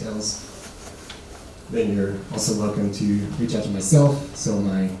more details. Then you're also welcome to reach out to myself, so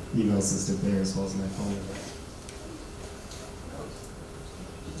my email is listed there as well as my phone number.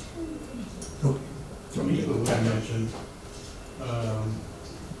 Oh, The NEPA I mentioned,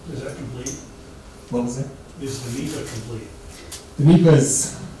 is that complete? what was it? Is the NEPA complete? The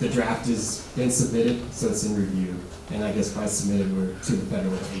NEPA's, the draft has been submitted, so it's in review. And I guess by submitted, we're to the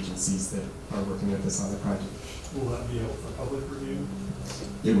federal agencies that are working with us on the project. Will that be out for public review?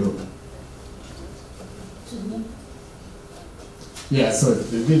 It will be. Yeah, so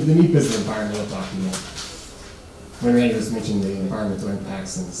the NEPA is an environmental document. When Randy was mentioning the environmental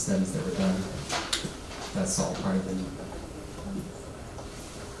impacts and the studies that were done, that's all part of the NEPA.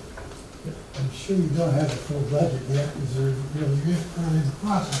 I'm sure you don't have a full budget yet, because they're really good early in the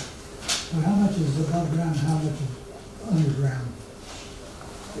process. But how much is above ground and how much is underground,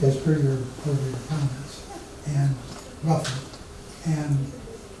 as per your comments, and roughly? And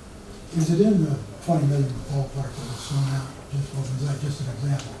is it in the 20 million ballpark that was thrown out? Was that just an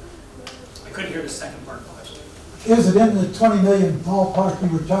example? I couldn't hear the second part of the question. Is it in the 20 million ballpark you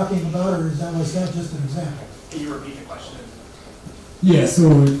were talking about, or was that just an example? Can you repeat the question? Yeah,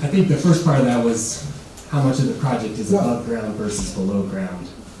 so I think the first part of that was how much of the project is above ground versus below ground.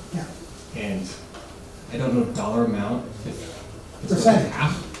 Yeah. And I don't know dollar amount. If it's percentage.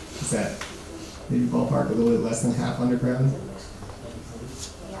 Half. Is that maybe ballpark a little bit less than half underground?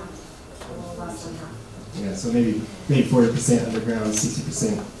 Yeah, a little less than half. Yeah, so maybe 40% underground,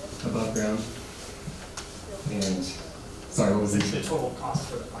 60% above ground. And sorry, what was it? The total cost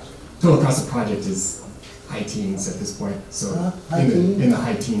for the project. Total cost of the project is high teens at this point, so in the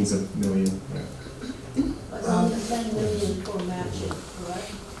high teens of million. Yeah. But only 10 million for matching,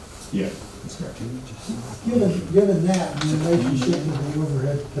 correct? Yeah, that's correct. Given that, in relationship to the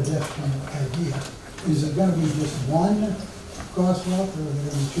overhead pedestrian idea, is it gonna be just one crosswalk, or are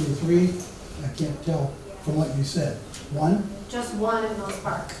there gonna be 2 or 3? I can't tell from what you said. One? Just one in Mills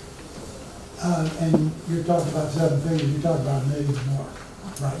Park. And you're talking about 7 figures, you're talking about $1 million more.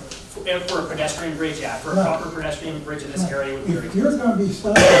 Right. For a pedestrian bridge, yeah, for a Right. proper pedestrian bridge in this area would be very If you're gonna be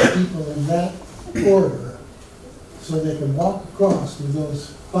stopping people in that corridor so they can walk across with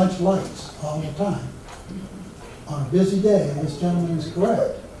those bunch lights all the time, on a busy day, and this gentleman is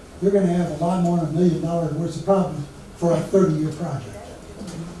correct, you're gonna have a lot more than $1 million worth of problems for a 30-year project.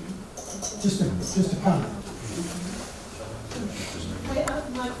 Just a comment.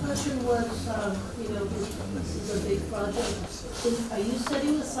 My question was, this is a big project. Are you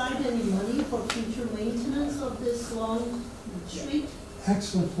setting aside any money for future maintenance of this long street?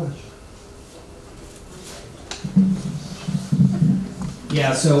 Excellent question.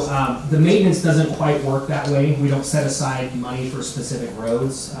 Yeah, so the maintenance doesn't quite work that way. We don't set aside money for specific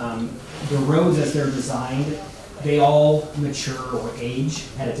roads. The roads as they're designed, they all mature or age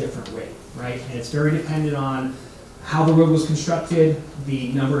at a different rate, right? And it's very dependent on how the road was constructed,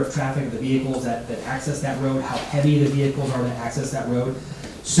 the number of traffic, the vehicles that access that road, how heavy the vehicles are that access that road.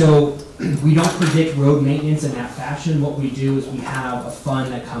 So we don't predict road maintenance in that fashion. What we do is we have a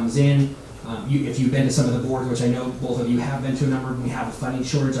fund that comes in. If you've been to some of the boards, which I know both of you have been to a number, we have a funding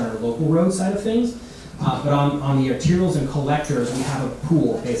shortage on our local road side of things. But on the arterials and collectors, we have a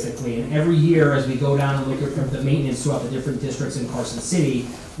pool, basically. And every year, as we go down and look at the maintenance throughout the different districts in Carson City,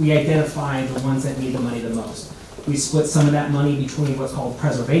 we identify the ones that need the money the most. We split some of that money between what's called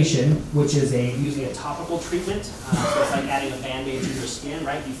preservation, which is usually a topical treatment. So it's like adding a Band-Aid to your skin,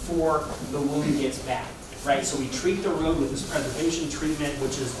 right, before the wound gets bad. Right, so we treat the road with this preservation treatment,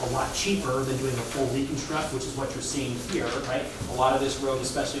 which is a lot cheaper than doing a full reconstruct, which is what you're seeing here, right? A lot of this road,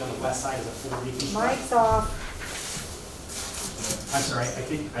 especially on the west side, is a full reconstruct. Mic's off. I'm sorry, I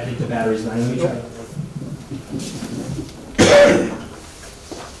think the battery's not. Let me try.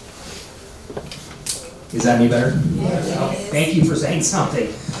 Is that any better? Yes. Thank you for saying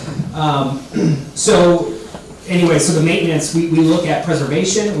something. Anyway, so the maintenance, we look at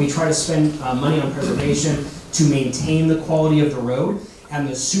preservation. We try to spend money on preservation to maintain the quality of the road. And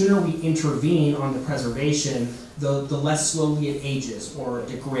the sooner we intervene on the preservation, the less slowly it ages or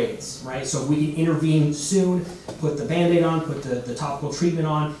degrades, right? So if we can intervene soon, put the Band-Aid on, put the topical treatment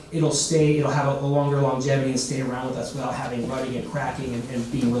on, it'll have a longer longevity and stay around with us without having rutting and cracking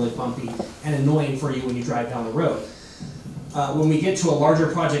and being really bumpy and annoying for you when you drive down the road. When we get to a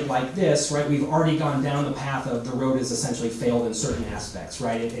larger project like this, right, we've already gone down the path of the road has essentially failed in certain aspects,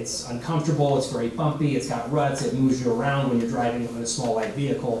 right? It's uncomfortable, it's very bumpy, it's got ruts, it moves you around when you're driving in a small light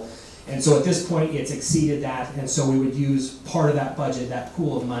vehicle. And so at this point, it's exceeded that, and so we would use part of that budget, that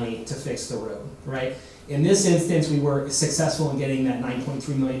pool of money, to fix the road, right? In this instance, we were successful in getting that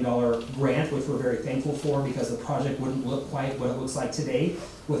 $9.3 million grant, which we're very thankful for because the project wouldn't look quite what it looks like today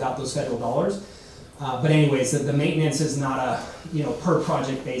without those federal dollars. But anyways, the maintenance is not a per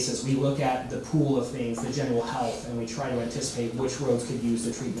project basis. We look at the pool of things, the general health, and we try to anticipate which roads could use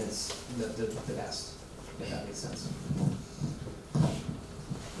the treatments the best, if that makes sense.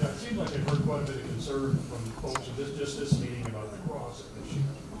 Yeah, it seems like I've heard quite a bit of concern from folks at just this meeting about the crossing issue.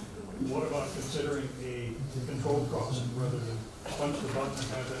 What about considering a controlled crossing rather than punch the button and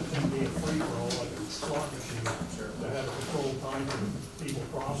have that thing be a free-for-all like a slot machine, to have a controlled time for people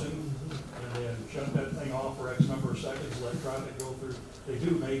crossing, and then shut that thing off for X number of seconds, let traffic go through. They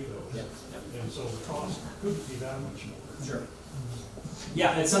do make those. Yep. And so the cost could be that much more. Sure.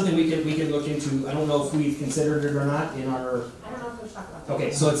 Yeah, it's something we can look into. I don't know if we've considered it or not in our. I don't know if we've talked about that.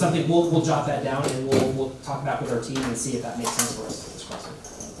 Okay, so it's something we'll jot that down and we'll talk back with our team and see if that makes sense for us. This crossing.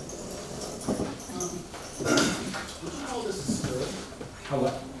 Would you call this a stroad? How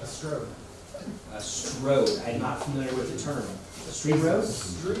what? A stroad. A stroad. I'm not familiar with the term. A street road?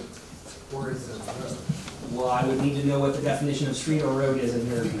 Street, or is it a road? Well, I would need to know what the definition of street or road is in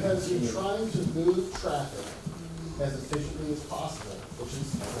here. Because you're trying to move traffic as efficiently as possible, which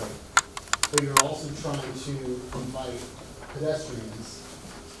is great. But you're also trying to invite pedestrians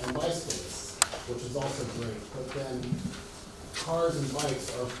and bicyclists, which is also great. But then cars and bikes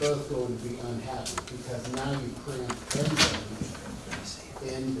are both going to be unhappy because now you cramp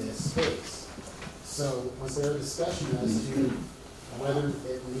everybody in this space. So was there a discussion as to whether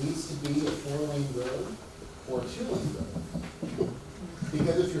it needs to be a 4-lane road or a 2-lane road?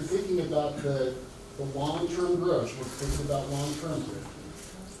 Because if you're thinking about the long-term growth, we're thinking about long-term growth,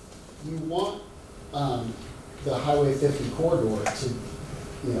 you want the Highway 50 corridor to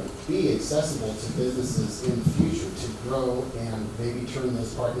be accessible to businesses in the future, to grow and maybe turn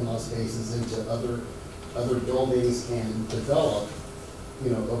those parking lot spaces into other buildings and develop,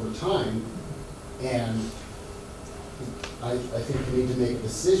 over time. And I think we need to make a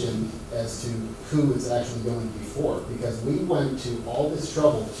decision as to who it's actually going to be for, because we went to all this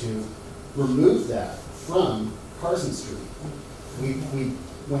trouble to remove that from Carson Street. We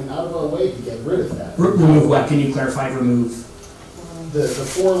went out of our way to get rid of that. Remove what? Can you clarify? Remove? The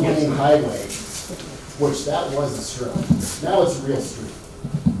 4-lane highway, which that was a strip. Now it's a real street.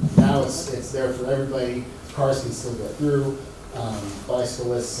 Now it's there for everybody. Cars can still get through.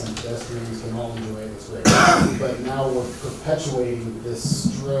 Bicyclists and pedestrians can all enjoy it. It's great. But now we're perpetuating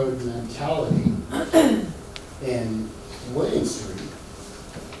this Strode mentality in William Street.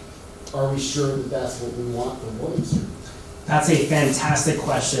 Are we sure that that's what we want for William Street? That's a fantastic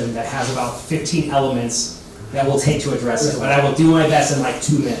question that has about 15 elements that we'll take to address it, but I will do my best in like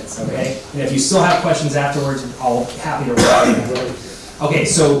 2 minutes, okay? And if you still have questions afterwards, I'll be happy to reply. Okay,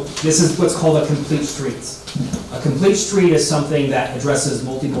 so this is what's called a complete streets. A complete street is something that addresses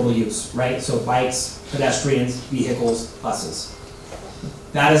multimodal use, right? So bikes, pedestrians, vehicles, buses.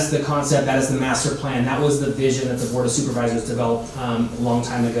 That is the concept, that is the master plan, that was the vision that the Board of Supervisors developed a long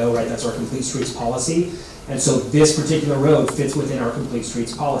time ago, right? That's our complete streets policy. And so this particular road fits within our complete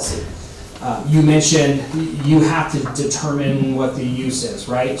streets policy. You mentioned you have to determine what the use is,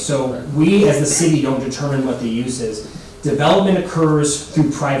 right? So we as the city don't determine what the use is. Development occurs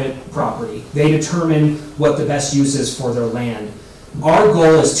through private property. They determine what the best use is for their land. Our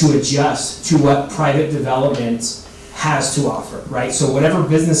goal is to adjust to what private development has to offer, right? So whatever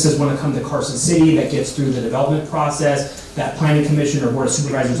businesses want to come to Carson City that gets through the development process, that planning commission or board of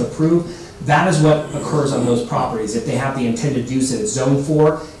supervisors approve, that is what occurs on those properties if they have the intended use that it's zoned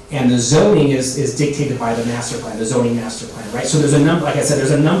for. And the zoning is dictated by the master plan, the zoning master plan, right? So there's a number, like I said,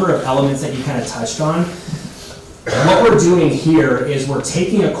 there's a number of elements that you kind of touched on. What we're doing here is we're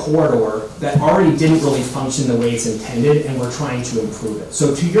taking a corridor that already didn't really function the way it's intended, and we're trying to improve it.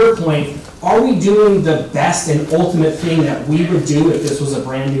 So to your point, are we doing the best and ultimate thing that we would do if this was a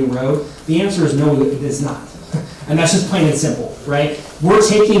brand new road? The answer is no, it is not. And that's just plain and simple, right? We're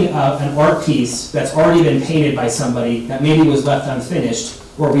taking an art piece that's already been painted by somebody that maybe was left unfinished,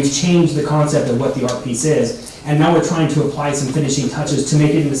 or we've changed the concept of what the art piece is, and now we're trying to apply some finishing touches to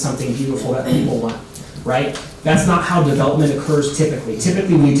make it into something beautiful that people want, right? That's not how development occurs typically.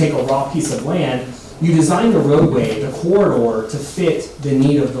 Typically, when you take a raw piece of land, you design the roadway, the corridor, to fit the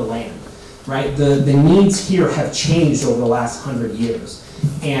need of the land, right? The needs here have changed over the last 100 years.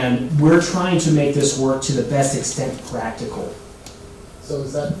 And we're trying to make this work to the best extent practical. So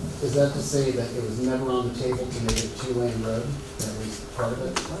is that to say that it was never on the table to make it a 2-lane road? That was part of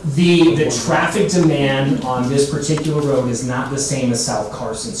it? The traffic demand on this particular road is not the same as South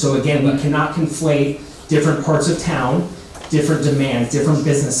Carson. So again, we cannot conflate different parts of town, different demands, different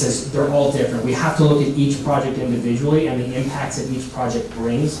businesses. They're all different. We have to look at each project individually and the impacts that each project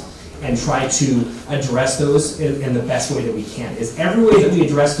brings, and try to address those in the best way that we can. Is every way that we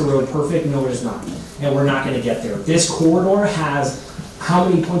address the road perfect? No, it is not. And we're not going to get there. This corridor has how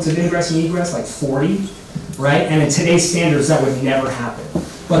many points of ingress and egress? Like 40, right? And in today's standards, that would never happen.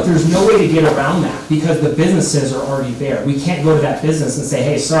 But there's no way to get around that because the businesses are already there. We can't go to that business and say,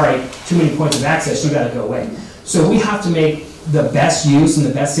 hey, sorry, too many points of access, you got to go away. So we have to make the best use and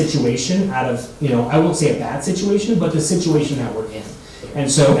the best situation out of, I won't say a bad situation, but the situation that we're in. And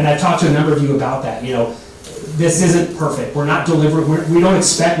so, and I've talked to a number of you about that, this isn't perfect. We're not delivering, we're not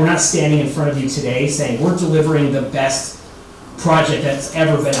standing in front of you today saying we're delivering the best project that's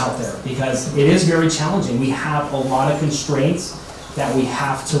ever been out there, because it is very challenging. We have a lot of constraints that we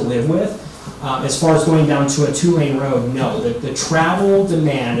have to live with. As far as going down to a 2-lane road, no. The travel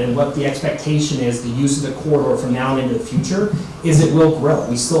demand and what the expectation is, the use of the corridor from now into the future, is it will grow.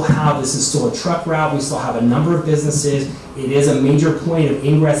 We still have, this is still a truck route, we still have a number of businesses. It is a major point of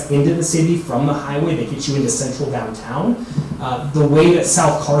ingress into the city from the highway that gets you into central downtown. The way that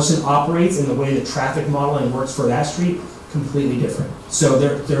South Carson operates and the way the traffic modeling works for that street, completely different. So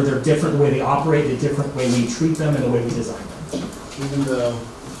they're different the way they operate, the different way we treat them, and the way we design them. Even though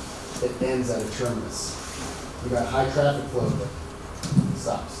it ends at a terminus, you got high traffic flow that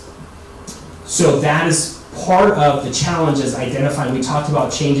stops. So that is part of the challenge, is identifying. We talked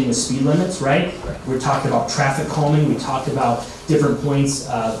about changing the speed limits, right? We talked about traffic calming. We talked about different points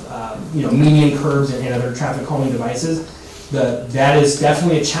of median curbs and other traffic calming devices. That is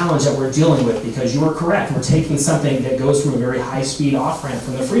definitely a challenge that we're dealing with, because you are correct. We're taking something that goes from a very high-speed off-ramp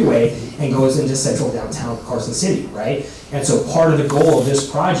from the freeway and goes into central downtown Carson City, right? And so part of the goal of this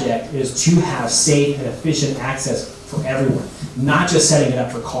project is to have safe and efficient access for everyone, not just setting it up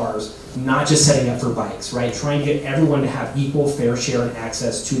for cars, not just setting it up for bikes, right? Trying to get everyone to have equal fair share and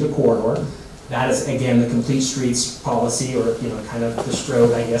access to the corridor. That is, again, the complete streets policy, or kind of the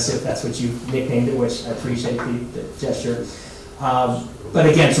Strode, I guess, if that's what you nicknamed it, which I appreciate the gesture. But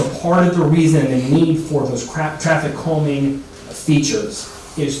again, so part of the reason and the need for those traffic calming features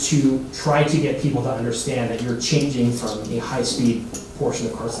is to try to get people to understand that you're changing from a high-speed portion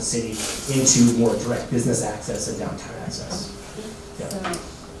of Carson City into more direct business access and downtown access. Yeah. So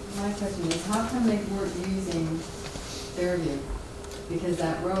my question is, how come they weren't using Fairview? Because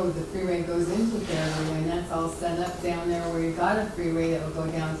that road, the freeway goes into Fairview, and that's all set up down there where you've got a freeway that will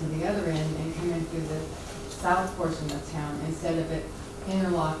go down to the other end and come in through the south portion of town, instead of it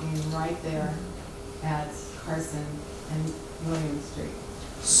interlocking right there at Carson and William Street.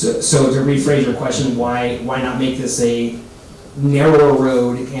 So to rephrase your question, why not make this a narrower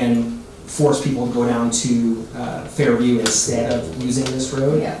road and force people to go down to Fairview instead of using this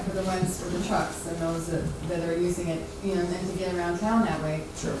road? Yeah, for the ones for the trucks and those that are using it, you know, and to get around town that way.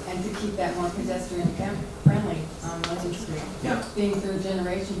 Sure. And to keep that more pedestrian friendly on William Street. Yeah. Being third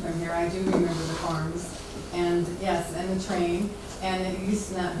generation from here, I do remember the farms and yes, and the train. And it used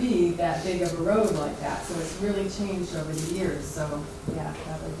to not be that big of a road like that, so it's really changed over the years. So yeah,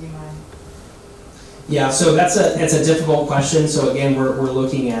 that would be my. Yeah, so it's a difficult question. So again, we're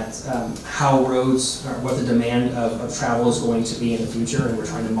looking at how roads, or what the demand of travel is going to be in the future, and we're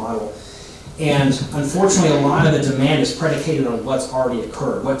trying to model. And unfortunately, a lot of the demand is predicated on what's already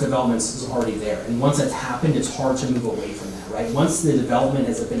occurred, what developments is already there. And once it's happened, it's hard to move away from that, right? Once the development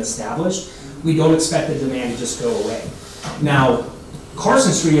has been established, we don't expect the demand to just go away. Now,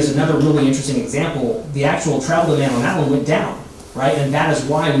 Carson Street is another really interesting example. The actual travel demand on that one went down, right? And that is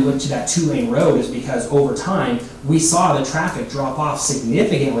why we went to that 2-lane road, is because over time, we saw the traffic drop off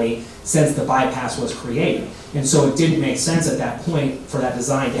significantly since the bypass was created. And so it didn't make sense at that point for that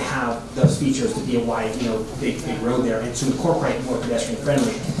design to have those features, to be a wide, big road there, and to incorporate more pedestrian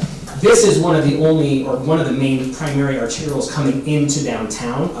friendly. This is one of the only, or one of the main primary arterials coming into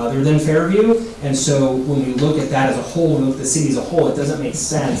downtown other than Fairview. And so when we look at that as a whole, and look at the city as a whole, it doesn't make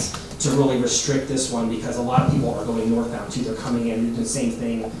sense to really restrict this one, because a lot of people are going northbound too. They're coming in and doing the same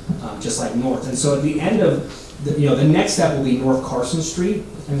thing, just like north. And so at the end of the next step will be North Carson Street,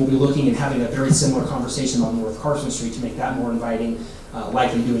 and we'll be looking and having a very similar conversation about North Carson Street to make that more inviting,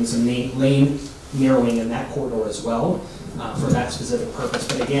 likely doing some lane narrowing in that corridor as well. For that specific purpose.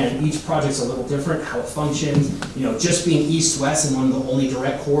 But again, each project's a little different, how it functions. Just being east-west and one of the only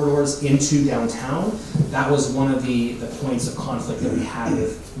direct corridors into downtown, that was one of the points of conflict that we had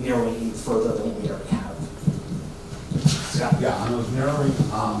with narrowing even further than what we already have. Scott? Yeah, on those narrowing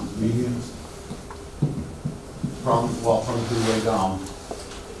medians, from the freeway down,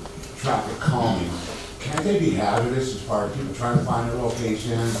 traffic calming, can't they be hazardous as far as people trying to find their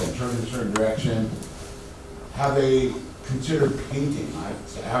locations and turn in a certain direction? Have they considered painting?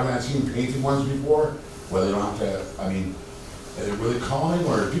 Haven't I seen painted ones before, where they don't have to, is it really calming,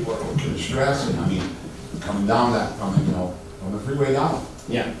 or people are getting stressed, and coming down that, from the freeway down?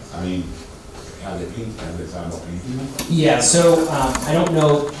 Yeah. Have they thought about painting? Yeah, so I don't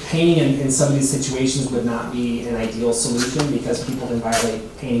know, painting in some of these situations would not be an ideal solution, because people can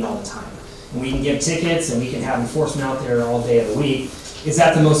violate painting all the time. And we can give tickets, and we can have enforcement out there all day of the week. Is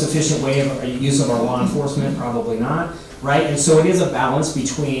that the most efficient way of use of our law enforcement? Probably not, right? And so it is a balance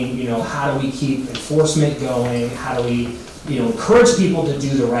between, how do we keep enforcement going? How do we, encourage people to do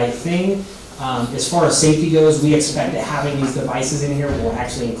the right thing? As far as safety goes, we expect that having these devices in here will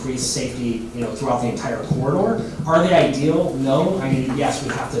actually increase safety, throughout the entire corridor. Are they ideal? No. Yes,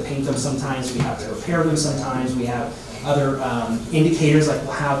 we have to paint them sometimes. We have to repair them sometimes. We have other indicators, like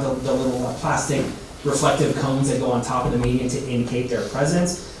we'll have the little plastic reflective cones that go on top of the median to indicate their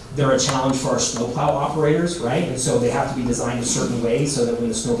presence. They're a challenge for our snowplow operators, right? And so they have to be designed a certain way so that when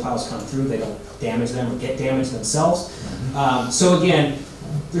the snowplows come through, they don't damage them or get damaged themselves. So again,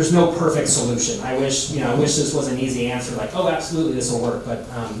 there's no perfect solution. I wish this was an easy answer, like, oh, absolutely, this will work. But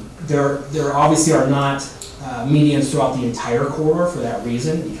there obviously are not medians throughout the entire corridor for that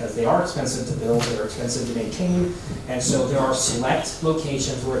reason, because they are expensive to build, they're expensive to maintain, and so there are select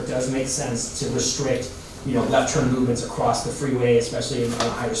locations where it does make sense to restrict, left turn movements across the freeway, especially in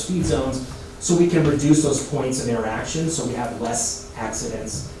higher speed zones, so we can reduce those points of interaction, so we have less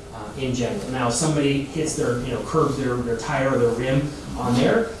accidents in general. Now, if somebody hits their, curbs their tire or their rim on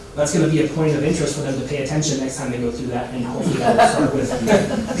there, that's going to be a point of interest for them to pay attention next time they go through that, and hopefully that will start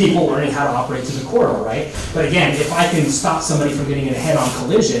with people learning how to operate through the corridor, right? But again, if I can stop somebody from getting in a head-on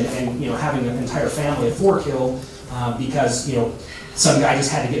collision and having an entire family of 4 killed because some guy just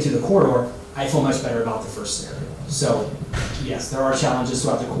had to get through the corridor, I feel much better about the first scenario. So yes, there are challenges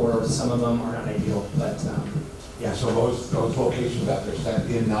throughout the corridor. Some of them are not ideal, but yeah. So those locations that they're set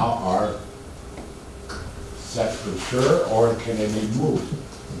in now are set for sure, or can they be moved?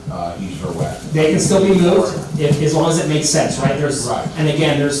 East or west? They can still be moved as long as it makes sense, right? And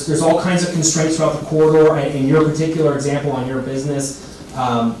again, there's all kinds of constraints throughout the corridor. In your particular example on your business,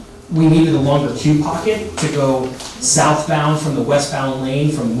 we needed a longer queue pocket to go southbound from the westbound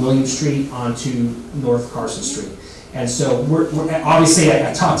lane from William Street onto North Carson Street. And so we're obviously,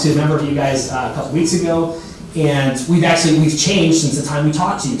 I talked to a number of you guys a couple weeks ago, and we've changed since the time we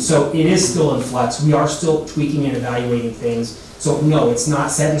talked to you. So it is still in flux. We are still tweaking and evaluating things. So no, it's not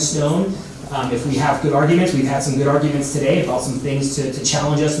set in stone. If we have good arguments, we've had some good arguments today about some things to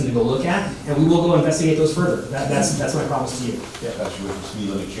challenge us and to go look at, and we will go investigate those further. That's my promise to you. Yeah, especially with the speed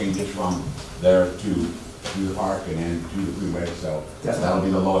limit changes from there to the park and then to the freeway. So that'll be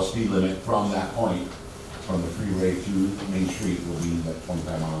the lowest speed limit from that point, from the freeway to Main Street will be like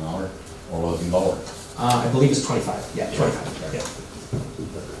 25 miles an hour, or will it be lower? I believe it's 25. Yeah, 25. Yeah.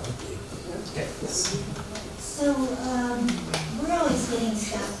 Okay. Yes. So, we're always getting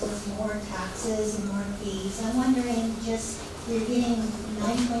stuck with more taxes and more fees. I'm wondering, you're getting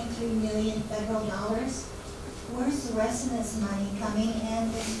 9.3 million federal dollars. Where's the rest of this money coming?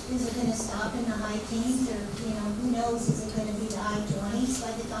 And is it going to stop in the high teens, or, who knows, is it going to be the high 20s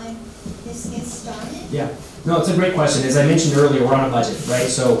by the time this gets started? Yeah, no, it's a great question. As I mentioned earlier, we're on a budget, right?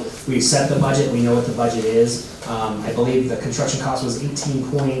 So we set the budget, we know what the budget is. I believe the construction cost was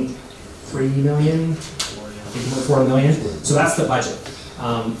 18.3 million. 4 million. So that's the budget.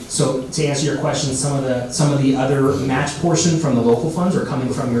 So to answer your question, some of the other match portion from the local funds are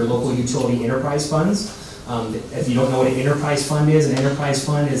coming from your local utility enterprise funds. If you don't know what an enterprise fund is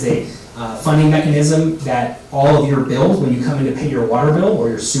a funding mechanism that all of your bills, when you come in to pay your water bill or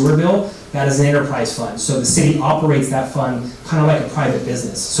your sewer bill, that is an enterprise fund. So the city operates that fund kind of like a private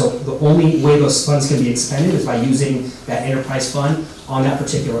business. So the only way those funds can be expended is by using that enterprise fund on that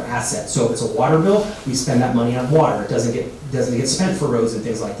particular asset. So if it's a water bill, we spend that money on water. It doesn't get spent for roads and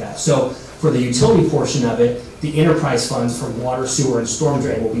things like that. So for the utility portion of it, the enterprise funds from water, sewer, and storm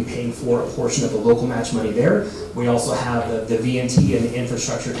drain will be paying for a portion of the local match money there. We also have the VNT and the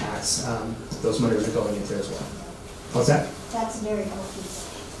infrastructure tax. Those monies are going in there as well. What's that? That's very healthy.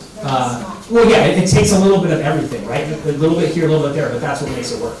 Well, yeah, it takes a little bit of everything, right? A little bit here, a little bit there, but that's what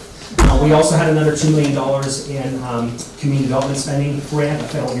makes it work. We also had another $2 million in community development spending grant, a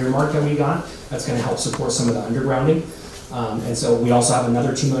federal earmark that we got. That's going to help support some of the undergrounding. And so we also have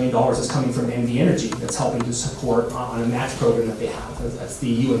another $2 million that's coming from NV Energy that's helping to support on a match program that they have. That's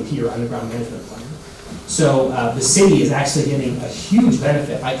the UMP, or Underground Management Plan. So the city is actually getting a huge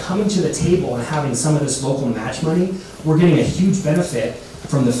benefit. By coming to the table and having some of this local match money, we're getting a huge benefit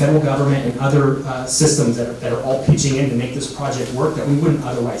from the federal government and other systems that are all pitching in to make this project work that we wouldn't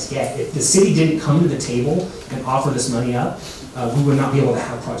otherwise get. If the city didn't come to the table and offer this money up, we would not be able to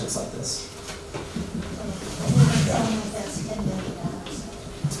have projects like this.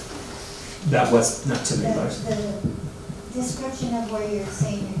 That was not $2 million. The description of where you're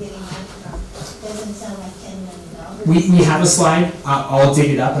saying you're getting money from doesn't sound like $10 million. We have a slide. I'll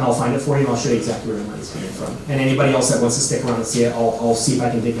dig it up and I'll find it for you, and I'll show you exactly where the money's coming from. And anybody else that wants to stick around and see it, I'll see if I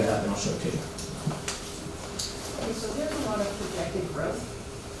can dig that up and I'll show it to you. Okay, so there's a lot of projected growth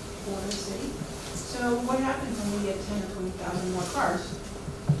for the city. So what happens when we get 10 or 20,000 more cars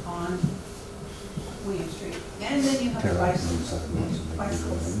on William Street? And then you have the bicycles.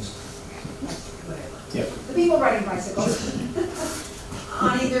 Whatever. Yep. The people riding bicycles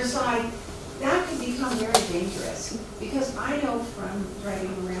on either side, that can become very dangerous. Because I know from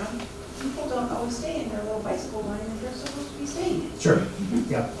driving around, people don't always stay in their little bicycle lane that they're supposed to be staying in. Sure.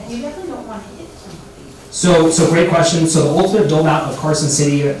 Yeah. And you definitely don't want to hit somebody. So great question. So the ultimate build out of Carson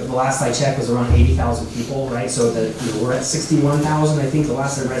City, the last I checked, was around 80,000 people, right? So we're at 61,000, I think, the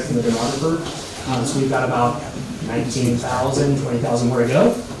last I read from the demographer. So we've got about 19,000, 20,000 more to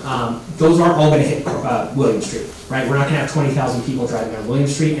go. Those aren't all going to hit William Street, right? We're not going to have 20,000 people driving on William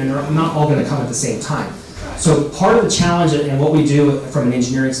Street, and they're not all going to come at the same time. So part of the challenge and what we do from an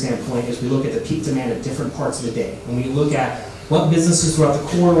engineering standpoint is we look at the peak demand at different parts of the day. And we look at what businesses throughout the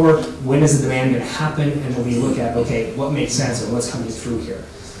corridor, when is the demand going to happen, and then we look at, okay, what makes sense and what's coming through here.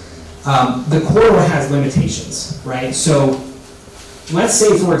 The corridor has limitations, right? So let's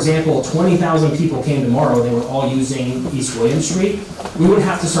say, for example, 20,000 people came tomorrow, they were all using East William Street. We would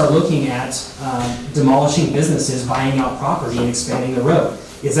have to start looking at demolishing businesses, buying out property, and expanding the road.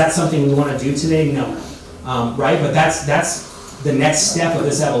 Is that something we want to do today? No. Right? But that's the next step of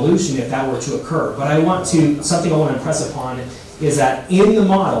this evolution if that were to occur. But something I want to impress upon is that in the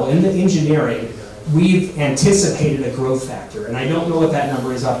model, in the engineering, we've anticipated a growth factor. And I don't know what that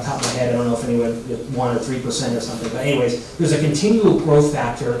number is off the top of my head. I don't know if anyone, 1 or 3% or something. But anyways, there's a continual growth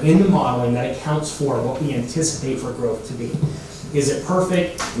factor in the modeling that accounts for what we anticipate for growth to be. Is it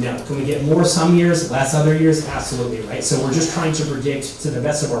perfect? No. Can we get more some years, less other years? Absolutely, right? So we're just trying to predict to the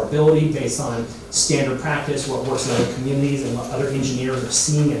best of our ability based on standard practice, what works in other communities and what other engineers are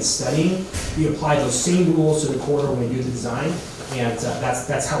seeing and studying. We apply those same rules to the corridor when we do the design, and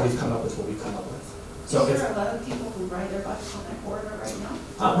that's how we've come up with what we've come up with. So is there a lot of people who ride their bikes on that corridor right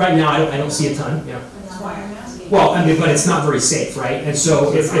now? Right now, I don't see a ton, yeah. That's why I'm asking. Well, I mean, but it's not very safe, right? And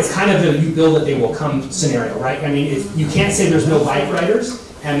so it's kind of a you build it, they will come scenario, right? I mean, if you can't say there's no bike riders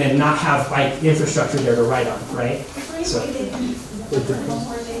and then not have bike infrastructure there to ride on, right? So. Where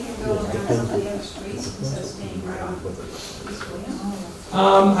they can go around some of the other streets instead of staying right on East William?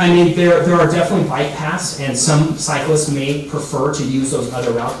 I mean, there are definitely bike paths, and some cyclists may prefer to use those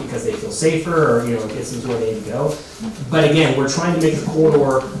other routes because they feel safer, or it gets them to where they need to go. But again, we're trying to make the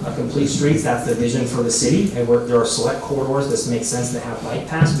corridor a complete streets. That's the vision for the city, and there are select corridors that make sense to have bike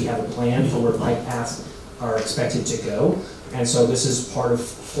paths. We have a plan for where bike paths are expected to go, and so this is part of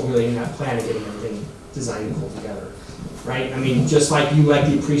formulating that plan and getting everything designed and pulled together. Right? I mean, just like you like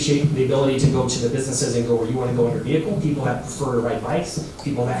to appreciate the ability to go to the businesses and go where you want to go in your vehicle, people that prefer to ride bikes,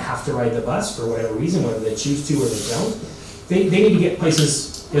 people that have to ride the bus for whatever reason, whether they choose to or they don't, they need to get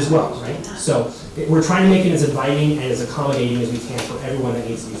places as well, right? So we're trying to make it as inviting and as accommodating as we can for everyone that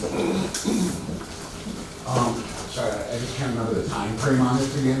needs to use it. Sorry, I just can't remember the time frame on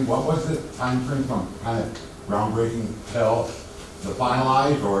this again. What was the time frame from kind of groundbreaking till the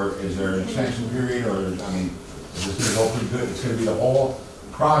finalized, or is there an extension period, or, I mean, is this going to go pretty good? It's going to be the whole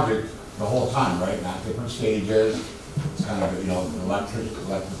project the whole time, right? Not different stages. It's kind of, the electrical is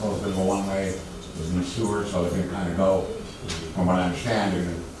going to go one way, there's new sewer, so they're going to kind of go, from what I understand, they're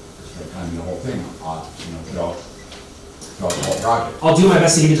going to kind of do the whole thing throughout the whole project. I'll do my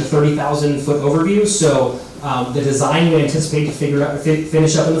best to give you the 30,000 foot overview. So the design we anticipate to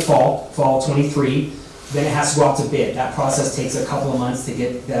finish up in the fall 23. Then it has to go out to bid. That process takes a couple of months to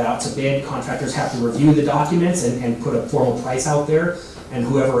get that out to bid. Contractors have to review the documents and put a formal price out there, and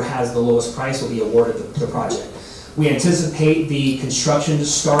whoever has the lowest price will be awarded the project. We anticipate the construction to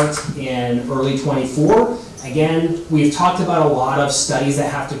start in early 24. Again, we've talked about a lot of studies that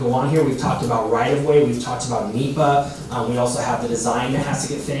have to go on here. We've talked about right-of-way, we've talked about NEPA, we also have the design that has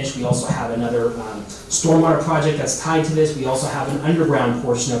to get finished. We also have another stormwater project that's tied to this. We also have an underground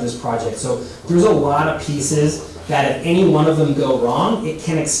portion of this project. So there's a lot of pieces that if any one of them go wrong, it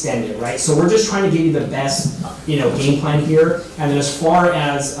can extend it, right? So we're just trying to give you the best, game plan here. And then as far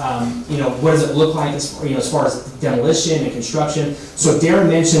as, what does it look like as far as demolition and construction. So Darren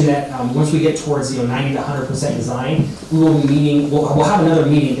mentioned that once we get towards, 90 to 100% design, we will be meeting, we'll have another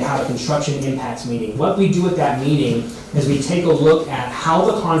meeting to have a construction impacts meeting. What we do at that meeting is we take a look at how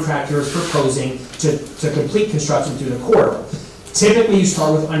the contractor is proposing to complete construction through the corridor. Typically, you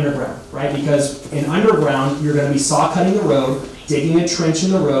start with underground, right? Because in underground, you're going to be saw cutting the road, digging a trench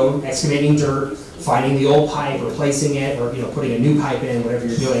in the road, excavating dirt, finding the old pipe, replacing it, or putting a new pipe in, whatever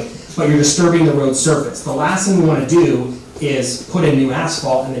you're doing. But you're disturbing the road surface. The last thing we want to do is put in new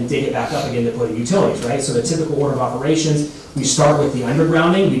asphalt and then dig it back up again to put in utilities, right? So the typical order of operations, we start with the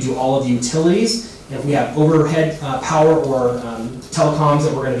undergrounding, we do all of the utilities. And if we have overhead power or telecoms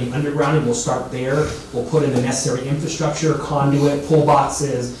that we're going to be undergrounding, we'll start there. We'll put in the necessary infrastructure, conduit, pull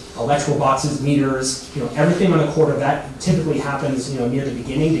boxes, electrical boxes, meters, everything on a corridor. That typically happens, near the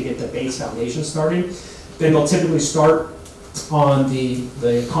beginning to get the base foundation started. Then they'll typically start on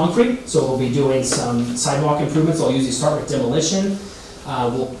the concrete, so we'll be doing some sidewalk improvements. I'll usually start with demolition.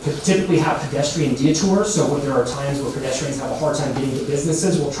 We'll typically have pedestrian detours, so when there are times where pedestrians have a hard time getting to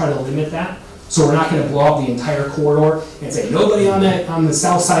businesses, we'll try to limit that. So we're not going to blow up the entire corridor and say nobody on the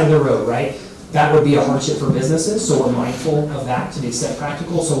south side of the road, right? That would be a hardship for businesses, so we're mindful of that to the extent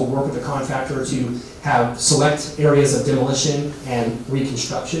practical. So we'll work with the contractor to have select areas of demolition and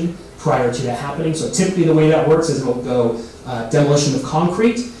reconstruction prior to that happening. So typically the way that works is we'll go demolition of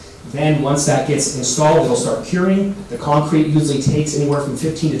concrete. Then once that gets installed, it'll start curing. The concrete usually takes anywhere from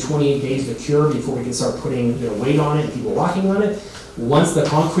 15 to 28 days to cure before we can start putting weight on it and people walking on it. Once the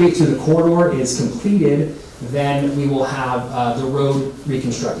concrete through the corridor is completed, then we will have the road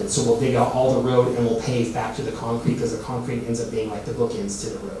reconstructed. So we'll dig out all the road and we'll pave back to the concrete because the concrete ends up being like the bookends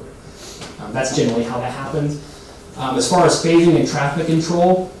to the road. That's generally how that happens. As far as phasing and traffic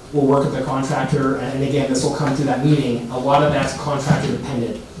control, we'll work with the contractor, and again, this will come through that meeting. A lot of that's contractor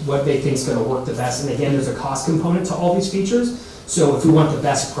dependent, what they think is going to work the best. And again, there's a cost component to all these features. So if we want the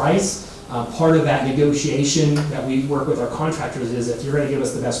best price, part of that negotiation that we work with our contractors is if you're going to give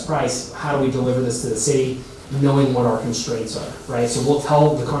us the best price, how do we deliver this to the city knowing what our constraints are, right? So we'll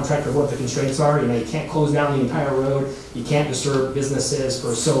tell the contractor what the constraints are. You know, you can't close down the entire road, you can't disturb businesses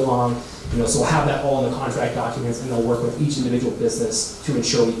for so long. You know, so we'll have that all in the contract documents, and they'll work with each individual business to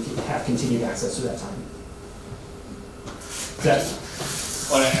ensure we have continued access to that time. I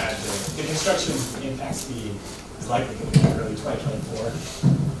want to add the construction impacts fee is likely going to be early 2024.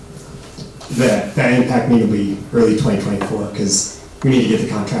 That impact meeting will be early 2024 because we need to get the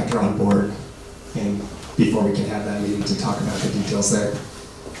contractor on board and before we can have that meeting to talk about the details there.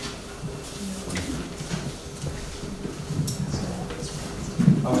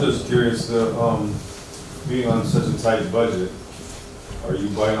 I'm just curious, being on such a tight budget, are you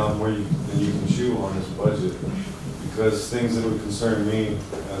biting on more than you can chew on this budget? Because things that would concern me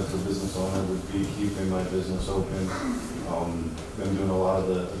as a business owner would be keeping my business open. Been doing a lot of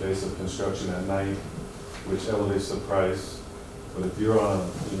the evasive construction at night, which elevates the price. But if you're on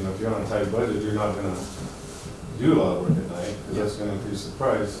a tight budget, you're not going to do a lot of work at night because that's going to increase the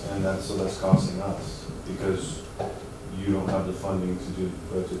price, and that's costing us because you don't have the funding to do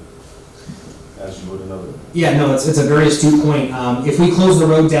the budget as you would another. Yeah, no, it's a very astute point. If we close the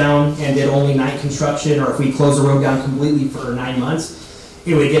road down and did only night construction, or if we close the road down completely for 9 months,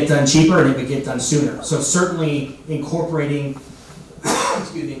 it would get done cheaper and it would get done sooner. So certainly incorporating,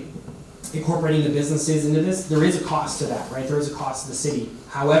 excuse me, incorporating the businesses into this, there is a cost to that, right? There is a cost to the city.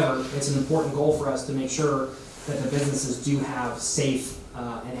 However, it's an important goal for us to make sure that the businesses do have safe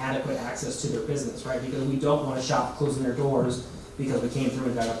and adequate access to their business, right? Because we don't want a shop closing their doors because we came through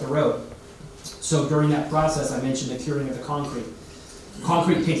and dug up the road. So during that process, I mentioned the curing of the concrete.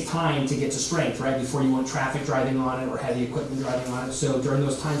 Concrete takes time to get to strength, right? Before you want traffic driving on it or heavy equipment driving on it. So during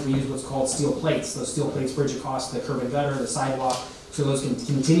those times, we use what's called steel plates. Those steel plates bridge across the curb and gutter, the sidewalk, so those can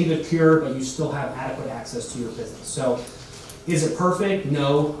continue to cure, but you still have adequate access to your business. So is it perfect?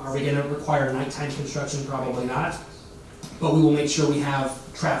 No. Are we going to require nighttime construction? Probably not. But we will make sure we have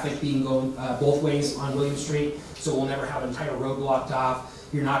traffic being going both ways on William Street, so we'll never have an entire road blocked off.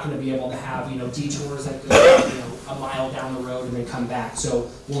 You're not going to be able to have, detours that go, a mile down the road and then come back. So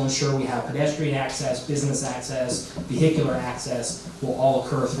we'll ensure we have pedestrian access, business access, vehicular access will all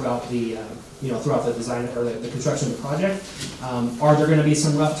occur throughout the, throughout the design or the construction of the project. Are there going to be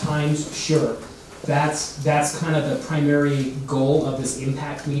some rough times? Sure. That's kind of the primary goal of this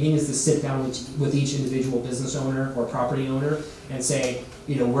impact meeting, is to sit down with each individual business owner or property owner and say,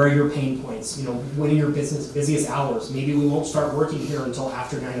 where are your pain points? When are your busiest hours? Maybe we won't start working here until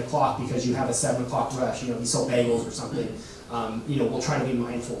after 9 o'clock because you have a 7 o'clock rush, you sell bagels or something. We'll try to be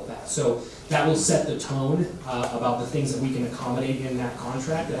mindful of that. So that will set the tone about the things that we can accommodate in that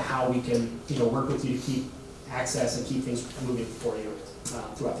contract and how we can, work with you to keep access and keep things moving for you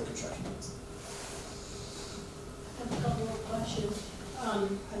throughout the construction. I have a couple of questions. I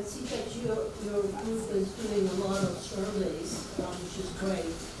see that your group is doing a lot of surveys, which is great.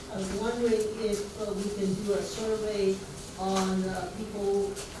 I was wondering if we can do a survey on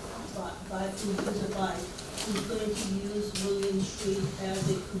people who's going to use William Street as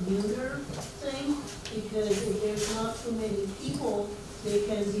a commuter thing, because if there's not too many people, they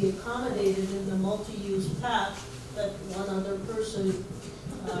can be accommodated in the multi-use path that one other person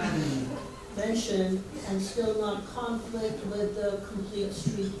mentioned, and still not conflict with the complete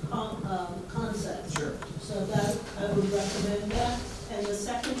street concept. Sure. So that, I would recommend that. And the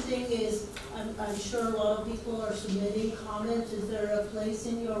second thing is, I'm sure a lot of people are submitting comments. Is there a place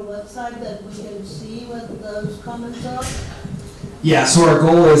in your website that we can see what those comments are? Yeah, so our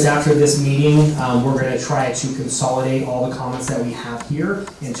goal is after this meeting, we're going to try to consolidate all the comments that we have here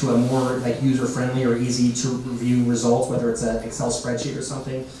into a more user-friendly or easy to review results, whether it's an Excel spreadsheet or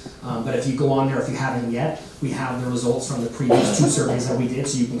something. But if you go on there, if you haven't yet, we have the results from the previous 2 surveys that we did,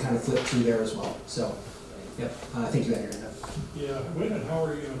 so you can kind of flip through there as well. So, yep, thank you, Andrew. Yeah, when and how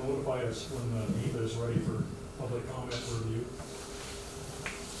are you going to notify us when the NEPA is ready for public comment review?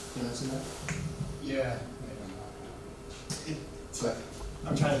 You want to see that? Yeah.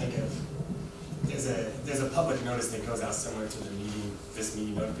 I'm trying to think of, there's a public notice that goes out similar to this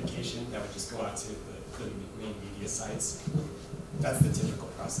meeting notification that would just go out to the main media sites. That's the typical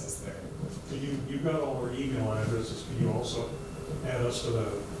process there. So you've got all our email addresses. Can you also add us to the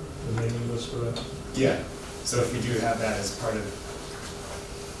mailing list for that? Yeah. So if we do have that as part of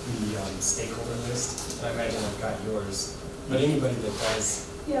the stakeholder list, I imagine I've got yours. But anybody that does.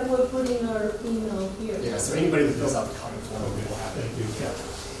 Yeah, we're putting our email here. Yeah, so anybody that fills out the comment form will have it. Thank you. Yeah.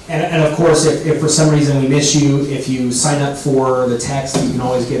 And of course, if for some reason we miss you, if you sign up for the text, you can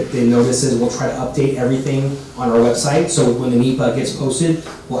always get the notices. We'll try to update everything on our website. So when the NEPA gets posted,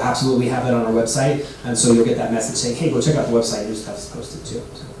 we'll absolutely have it on our website. And so you'll get that message saying, hey, go check out the website. New stuff's posted too.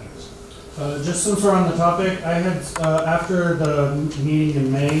 So. Just since we're on the topic, I had, after the meeting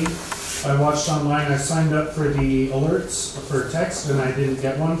in May, I watched online, I signed up for the alerts for text, and I didn't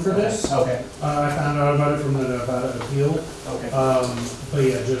get one for this. Okay. I found out about it from the Nevada appeal. Okay. But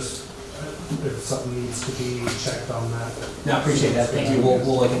yeah, just if something needs to be checked on that. No, I appreciate that. Thank you. We'll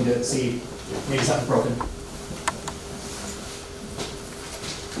look into it, see maybe something's broken.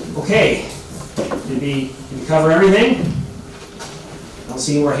 Okay. Did we cover everything? I don't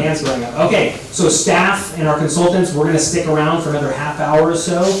see more hands going up. Okay, so staff and our consultants, we're going to stick around for another half hour or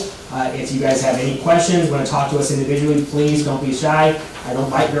so. If you guys have any questions, want to talk to us individually, please don't be shy. I don't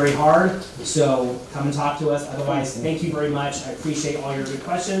bite very hard, so come and talk to us. Otherwise, thank you very much. I appreciate all your good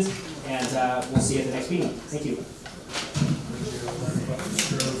questions, and we'll see you at the next meeting. Thank you.